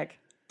 Fantastic."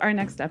 Our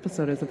next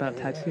episode is about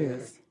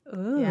tattoos.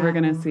 Ooh. Yeah. We're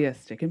gonna see a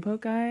stick and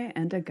poke guy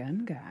and a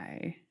gun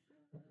guy,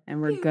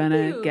 and we're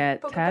gonna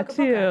get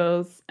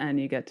tattoos, and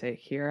you get to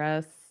hear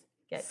us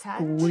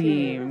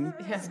scream.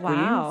 Yeah. Squeam,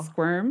 Wow.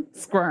 squirm.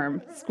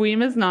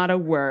 Squirm is not a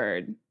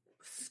word.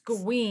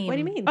 Squeam. What do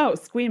you mean? Oh,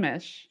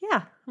 squeamish.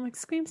 Yeah. I'm like,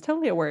 scream's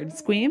totally a word.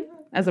 Squeam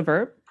as a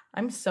verb?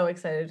 I'm so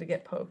excited to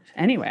get poked.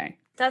 Anyway.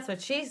 That's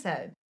what she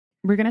said.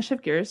 We're going to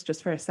shift gears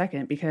just for a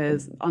second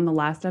because on the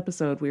last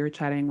episode, we were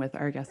chatting with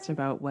our guest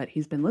about what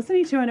he's been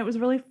listening to, and it was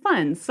really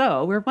fun.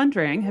 So we're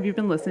wondering, have you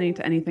been listening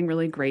to anything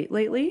really great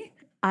lately?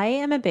 I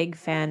am a big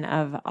fan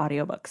of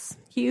audiobooks.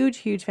 Huge,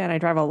 huge fan. I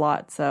drive a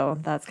lot, so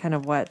that's kind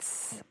of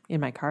what's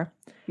in my car.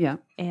 Yeah.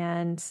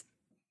 And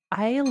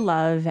I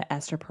love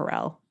Esther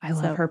Perel. I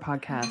love her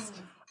podcast.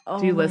 Oh,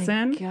 do you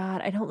listen?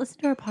 God, I don't listen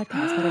to her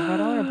podcast, but I've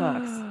read all her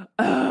books.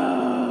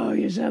 Oh,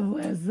 you should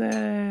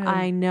listen.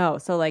 I know.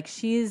 So like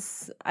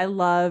I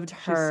loved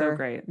her so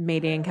great.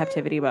 Mating in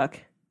Captivity book.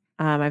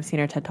 I've seen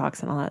her TED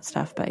Talks and all that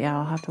stuff, but yeah,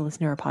 I'll have to listen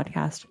to her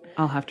podcast.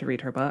 I'll have to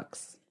read her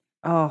books.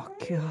 Oh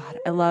God,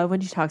 I love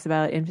when she talks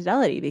about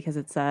infidelity because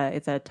it's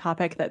a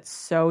topic that's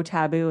so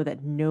taboo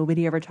that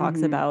nobody ever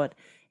talks about,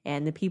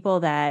 and the people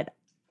that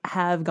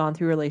have gone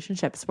through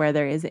relationships where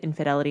there is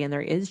infidelity and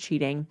there is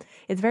cheating,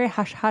 it's very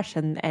hush hush,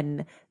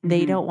 and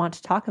they don't want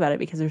to talk about it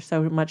because there's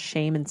so much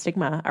shame and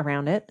stigma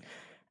around it,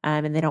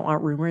 and they don't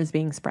want rumors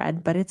being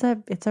spread. But it's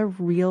a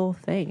real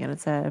thing,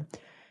 and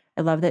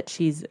I love that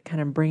she's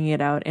kind of bringing it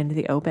out into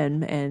the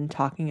open and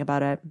talking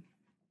about it.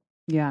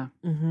 Yeah.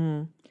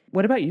 Mm-hmm.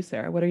 What about you,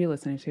 Sarah? What are you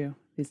listening to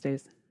these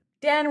days?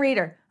 Dan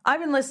Reeder. I've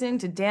been listening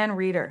to Dan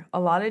Reeder.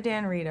 A lot of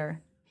Dan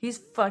Reeder. He's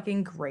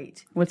fucking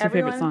great. What's your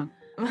favorite song?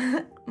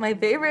 One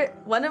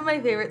of my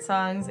favorite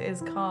songs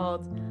is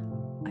called,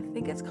 I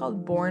think it's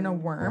called Born a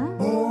Worm.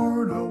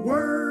 Born a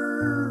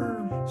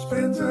worm,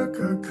 spins a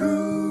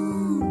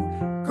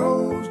cocoon,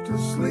 goes to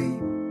sleep,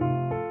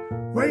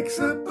 wakes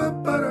up a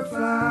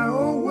butterfly.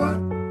 Oh, what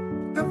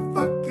the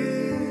fuck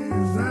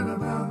is that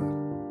about?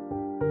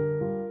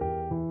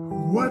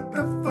 What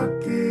the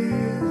fuck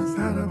is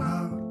that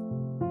about?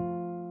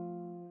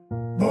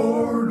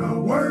 Born a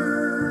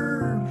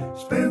worm,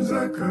 spins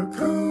a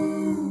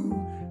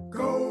cocoon,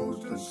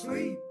 goes to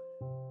sleep.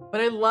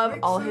 But I love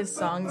all his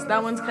songs.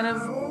 That one's kind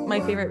of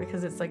my favorite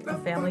because it's like a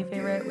family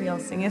favorite. We all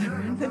sing it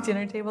around the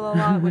dinner table a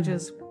lot, which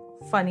is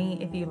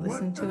funny if you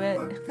listen to it.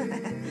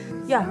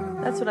 Yeah,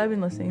 that's what I've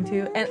been listening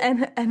to.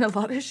 And a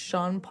lot of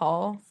Sean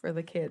Paul for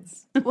the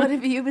kids. What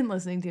have you been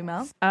listening to,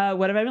 Mel?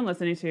 What have I been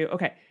listening to?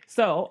 Okay,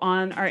 so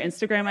on our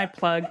Instagram, I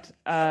plugged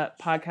a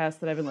podcast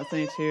that I've been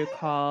listening to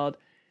called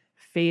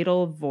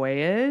Fatal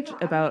Voyage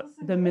about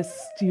the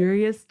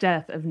mysterious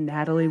death of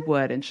Natalie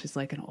Wood. And she's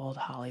like an old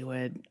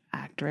Hollywood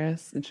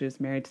actress. And she was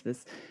married to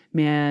this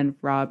man,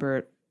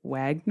 Robert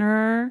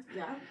Wagner.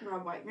 Yeah,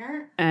 Rob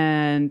Wagner.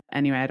 And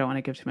anyway, I don't want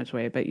to give too much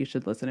away, but you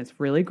should listen. It's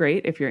really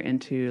great if you're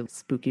into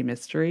spooky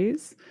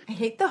mysteries. I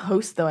hate the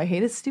host, though. I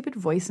hate his stupid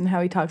voice and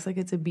how he talks like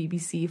it's a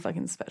BBC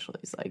fucking special.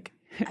 He's like,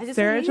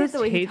 Sarah just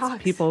hates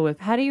people with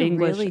How do you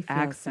English really feel,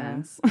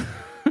 accents.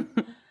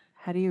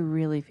 How do you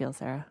really feel,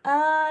 Sarah?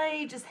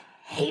 I just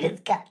hate his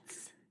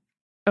guts.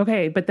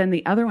 Okay, but then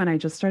the other one I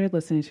just started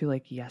listening to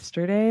like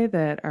yesterday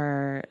that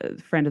our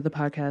friend of the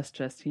podcast,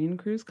 Justine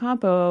Cruz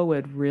Campo,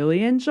 would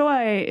really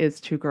enjoy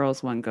is Two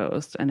Girls, One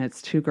Ghost. And it's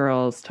two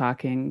girls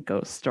talking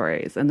ghost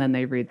stories. And then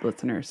they read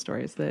listener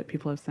stories that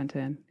people have sent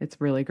in.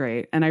 It's really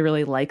great. And I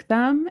really like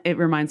them. It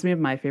reminds me of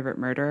My Favorite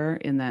Murder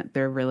in that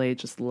they're really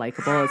just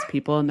likable as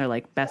people and they're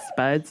like best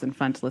buds and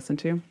fun to listen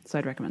to. So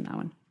I'd recommend that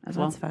one as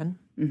well. That's fun.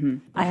 Mm-hmm.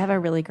 I have a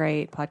really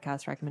great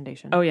podcast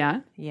recommendation. Oh, yeah?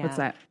 Yeah. What's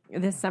that?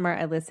 This summer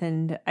I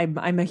listened,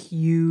 I'm a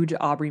huge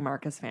Aubrey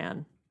Marcus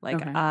fan. Like,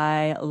 Okay.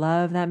 I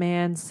love that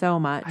man so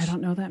much. I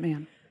don't know that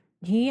man.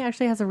 He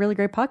actually has a really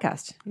great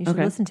podcast. You should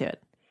Okay. listen to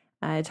it.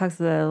 It talks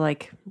about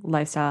like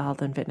lifestyle,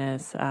 health, and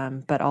fitness,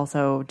 but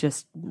also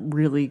just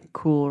really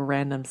cool,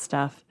 random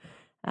stuff.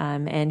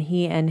 And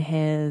he and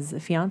his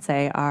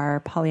fiance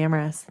are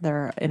polyamorous.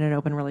 They're in an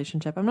open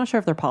relationship. I'm not sure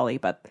if they're poly,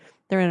 but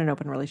they're in an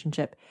open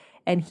relationship.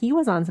 And he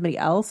was on somebody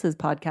else's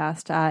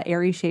podcast,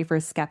 Ari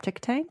Schaefer's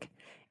Skeptic Tank.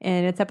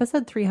 And it's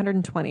episode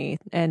 320.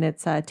 And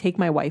it's Take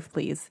My Wife,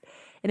 Please.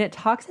 And it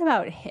talks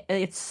about,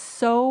 it's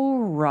so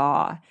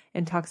raw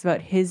and talks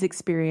about his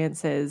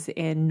experiences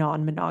in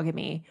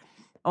non-monogamy.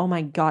 Oh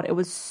my God, it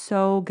was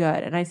so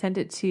good. And I sent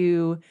it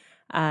to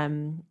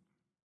my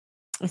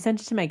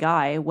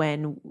guy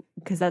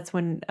because that's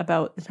when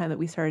about the time that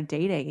we started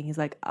dating. And he's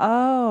like,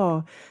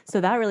 oh,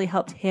 so that really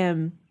helped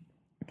him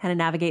kind of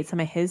navigate some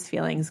of his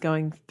feelings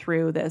going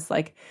through this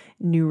like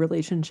new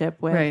relationship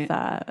with Right.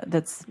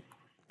 that's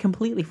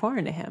completely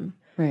foreign to him.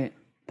 Right.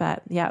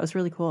 But yeah, it was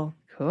really cool.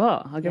 Cool.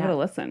 I'll give it a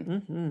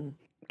listen. Mm-hmm.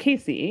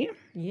 Casey,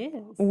 Yes.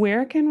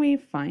 where can we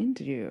find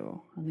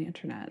you on the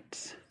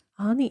internet?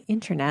 On the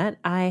internet,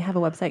 I have a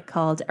website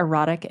called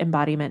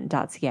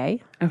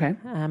eroticembodiment.ca. Okay.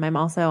 I'm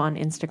also on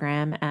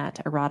Instagram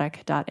at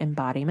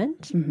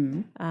erotic.embodiment.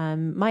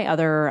 Mm-hmm. My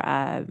other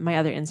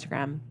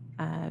Instagram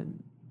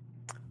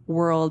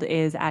world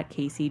is at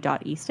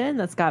casey.easton.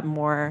 That's got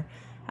more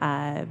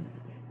of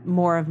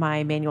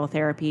my manual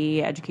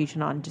therapy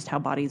education on just how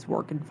bodies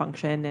work and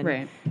function, and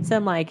Right.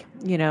 some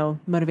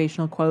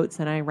motivational quotes,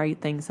 and I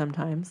write things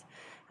sometimes.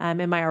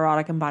 And my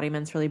erotic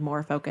embodiment's really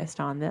more focused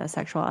on the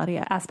sexuality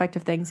aspect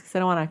of things because I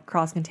don't want to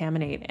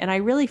cross-contaminate. And I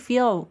really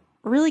feel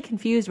really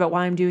confused about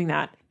why I'm doing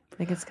that. I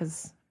think it's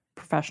because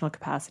professional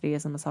capacity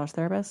as a massage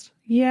therapist.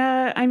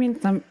 Yeah, I mean,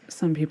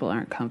 some people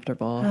aren't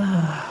comfortable,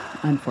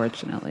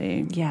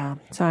 unfortunately. Yeah,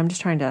 so I'm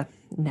just trying to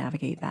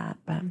navigate that,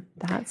 but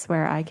that's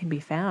where I can be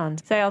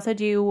found. So I also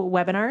do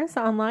webinars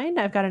online.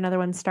 I've got another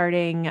one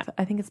starting,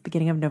 I think it's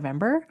beginning of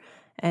November,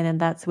 and then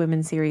that's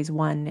Women's Series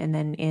 1, and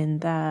then in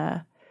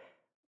the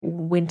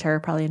winter,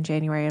 probably in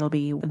January, it'll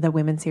be the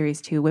Women's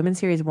Series 2. Women's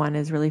Series 1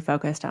 is really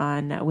focused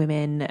on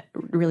women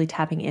really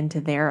tapping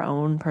into their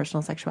own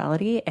personal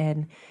sexuality.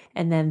 And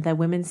then the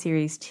Women's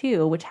Series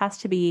 2, which has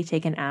to be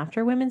taken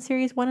after Women's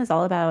Series 1, is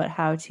all about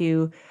how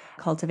to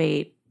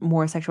cultivate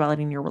more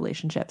sexuality in your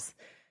relationships.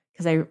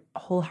 Because I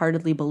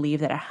wholeheartedly believe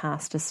that it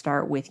has to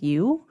start with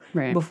you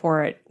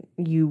before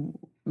you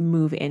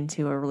move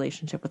into a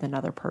relationship with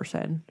another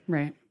person.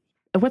 Right.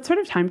 What sort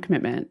of time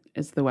commitment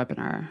is the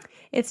webinar?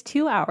 It's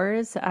 2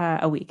 hours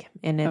a week,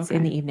 and it's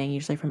in the evening,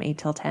 usually from 8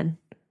 till 10.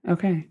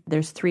 Okay.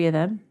 There's 3 of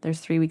them. There's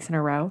 3 weeks in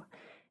a row.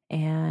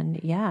 And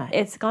yeah,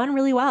 it's gone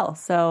really well.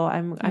 So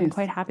I'm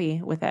quite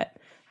happy with it.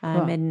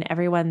 Cool. And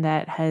everyone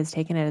that has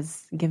taken it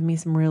has given me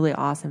some really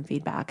awesome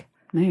feedback.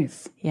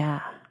 Nice.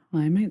 Yeah.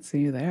 Well, I might see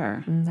you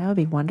there. That would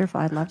be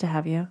wonderful. I'd love to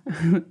have you.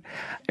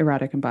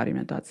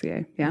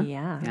 Eroticembodiment.ca. Yeah?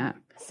 Yeah.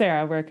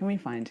 Sarah, where can we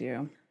find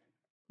you?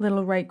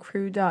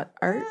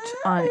 LittleRightCrew.art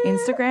on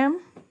Instagram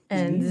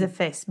and the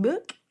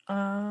Facebook.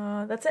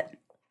 That's it.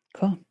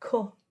 Cool.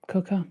 Cool.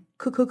 Cool, cool.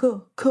 Cool, cool,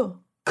 cool, cool,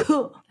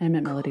 cool. I'm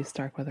at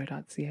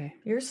melodiestarkweather.ca.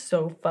 You're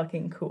so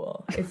fucking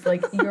cool. It's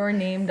like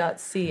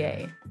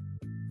yourname.ca.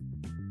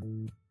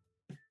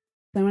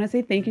 I want to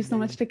say thank you so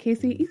much to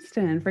Casey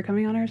Easton for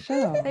coming on our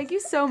show. Thank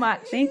you so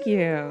much. Thank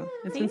you.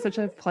 It's been such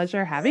a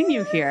pleasure having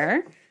you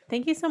here.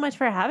 Thank you so much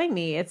for having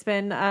me. It's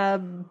been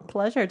a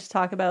pleasure to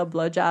talk about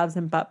blowjobs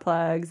and butt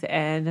plugs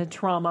and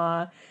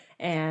trauma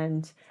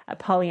and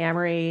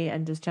polyamory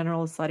and just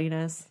general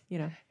sluttiness, you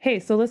know. Hey,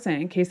 so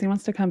listen, Casey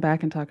wants to come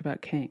back and talk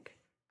about kink.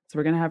 So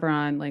we're going to have her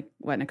on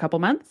in a couple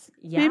months?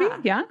 Yeah. Maybe?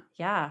 Yeah?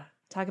 Yeah.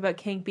 Talk about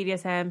kink,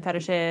 BDSM,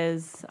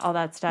 fetishes, all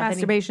that stuff.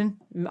 Masturbation.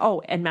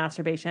 And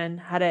masturbation.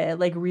 How to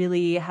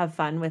really have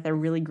fun with a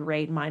really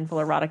great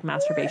mindful erotic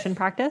masturbation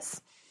practice.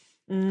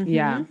 Mm-hmm.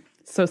 Yeah.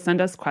 So send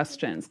us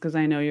questions because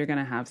I know you're going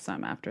to have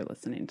some after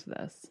listening to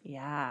this.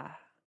 Yeah.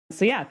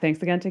 So yeah,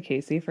 thanks again to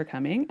Casey for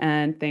coming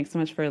and thanks so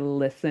much for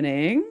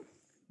listening.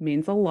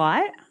 Means a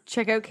lot.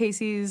 Check out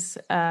Casey's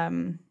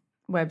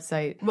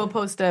website. We'll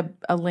post a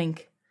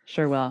link.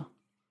 Sure will.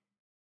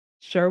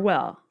 Sure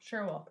will.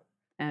 Sure will.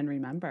 And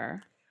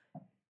remember,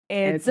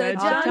 it's a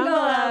jungle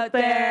out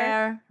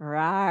there.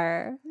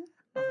 Rawr.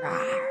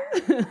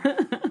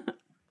 Rawr.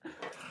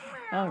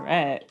 All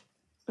right.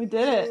 We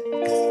did it.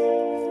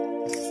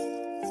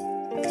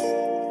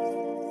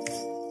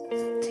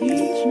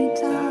 Teach me,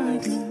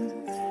 tiger,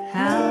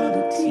 how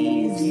to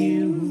tease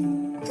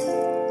you.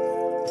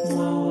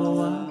 Whoa,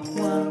 whoa,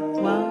 whoa,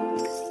 whoa.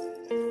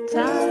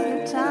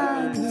 Tiger,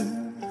 tiger,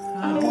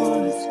 I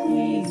wanna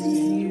squeeze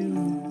you.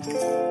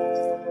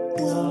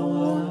 Whoa,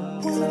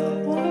 whoa, whoa,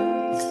 whoa.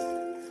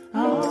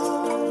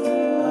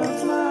 All of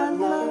my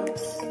love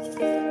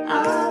I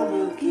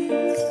will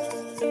give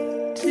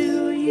to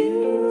you,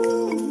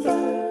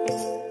 but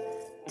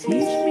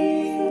teach me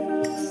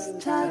first,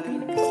 tiger,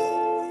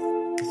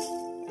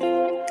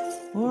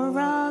 or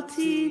I'll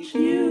teach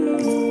you.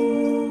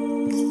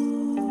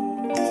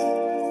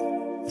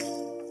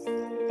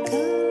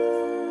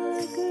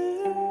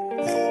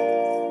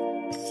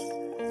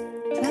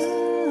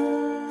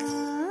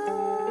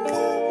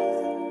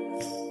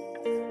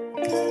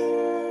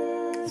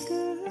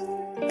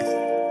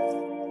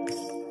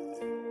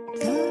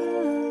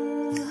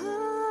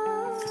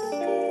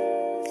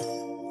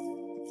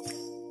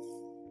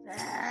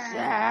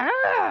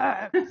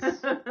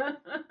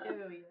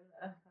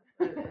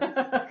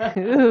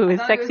 Ooh,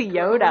 sexy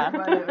Yoda.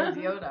 It was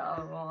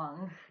Yoda.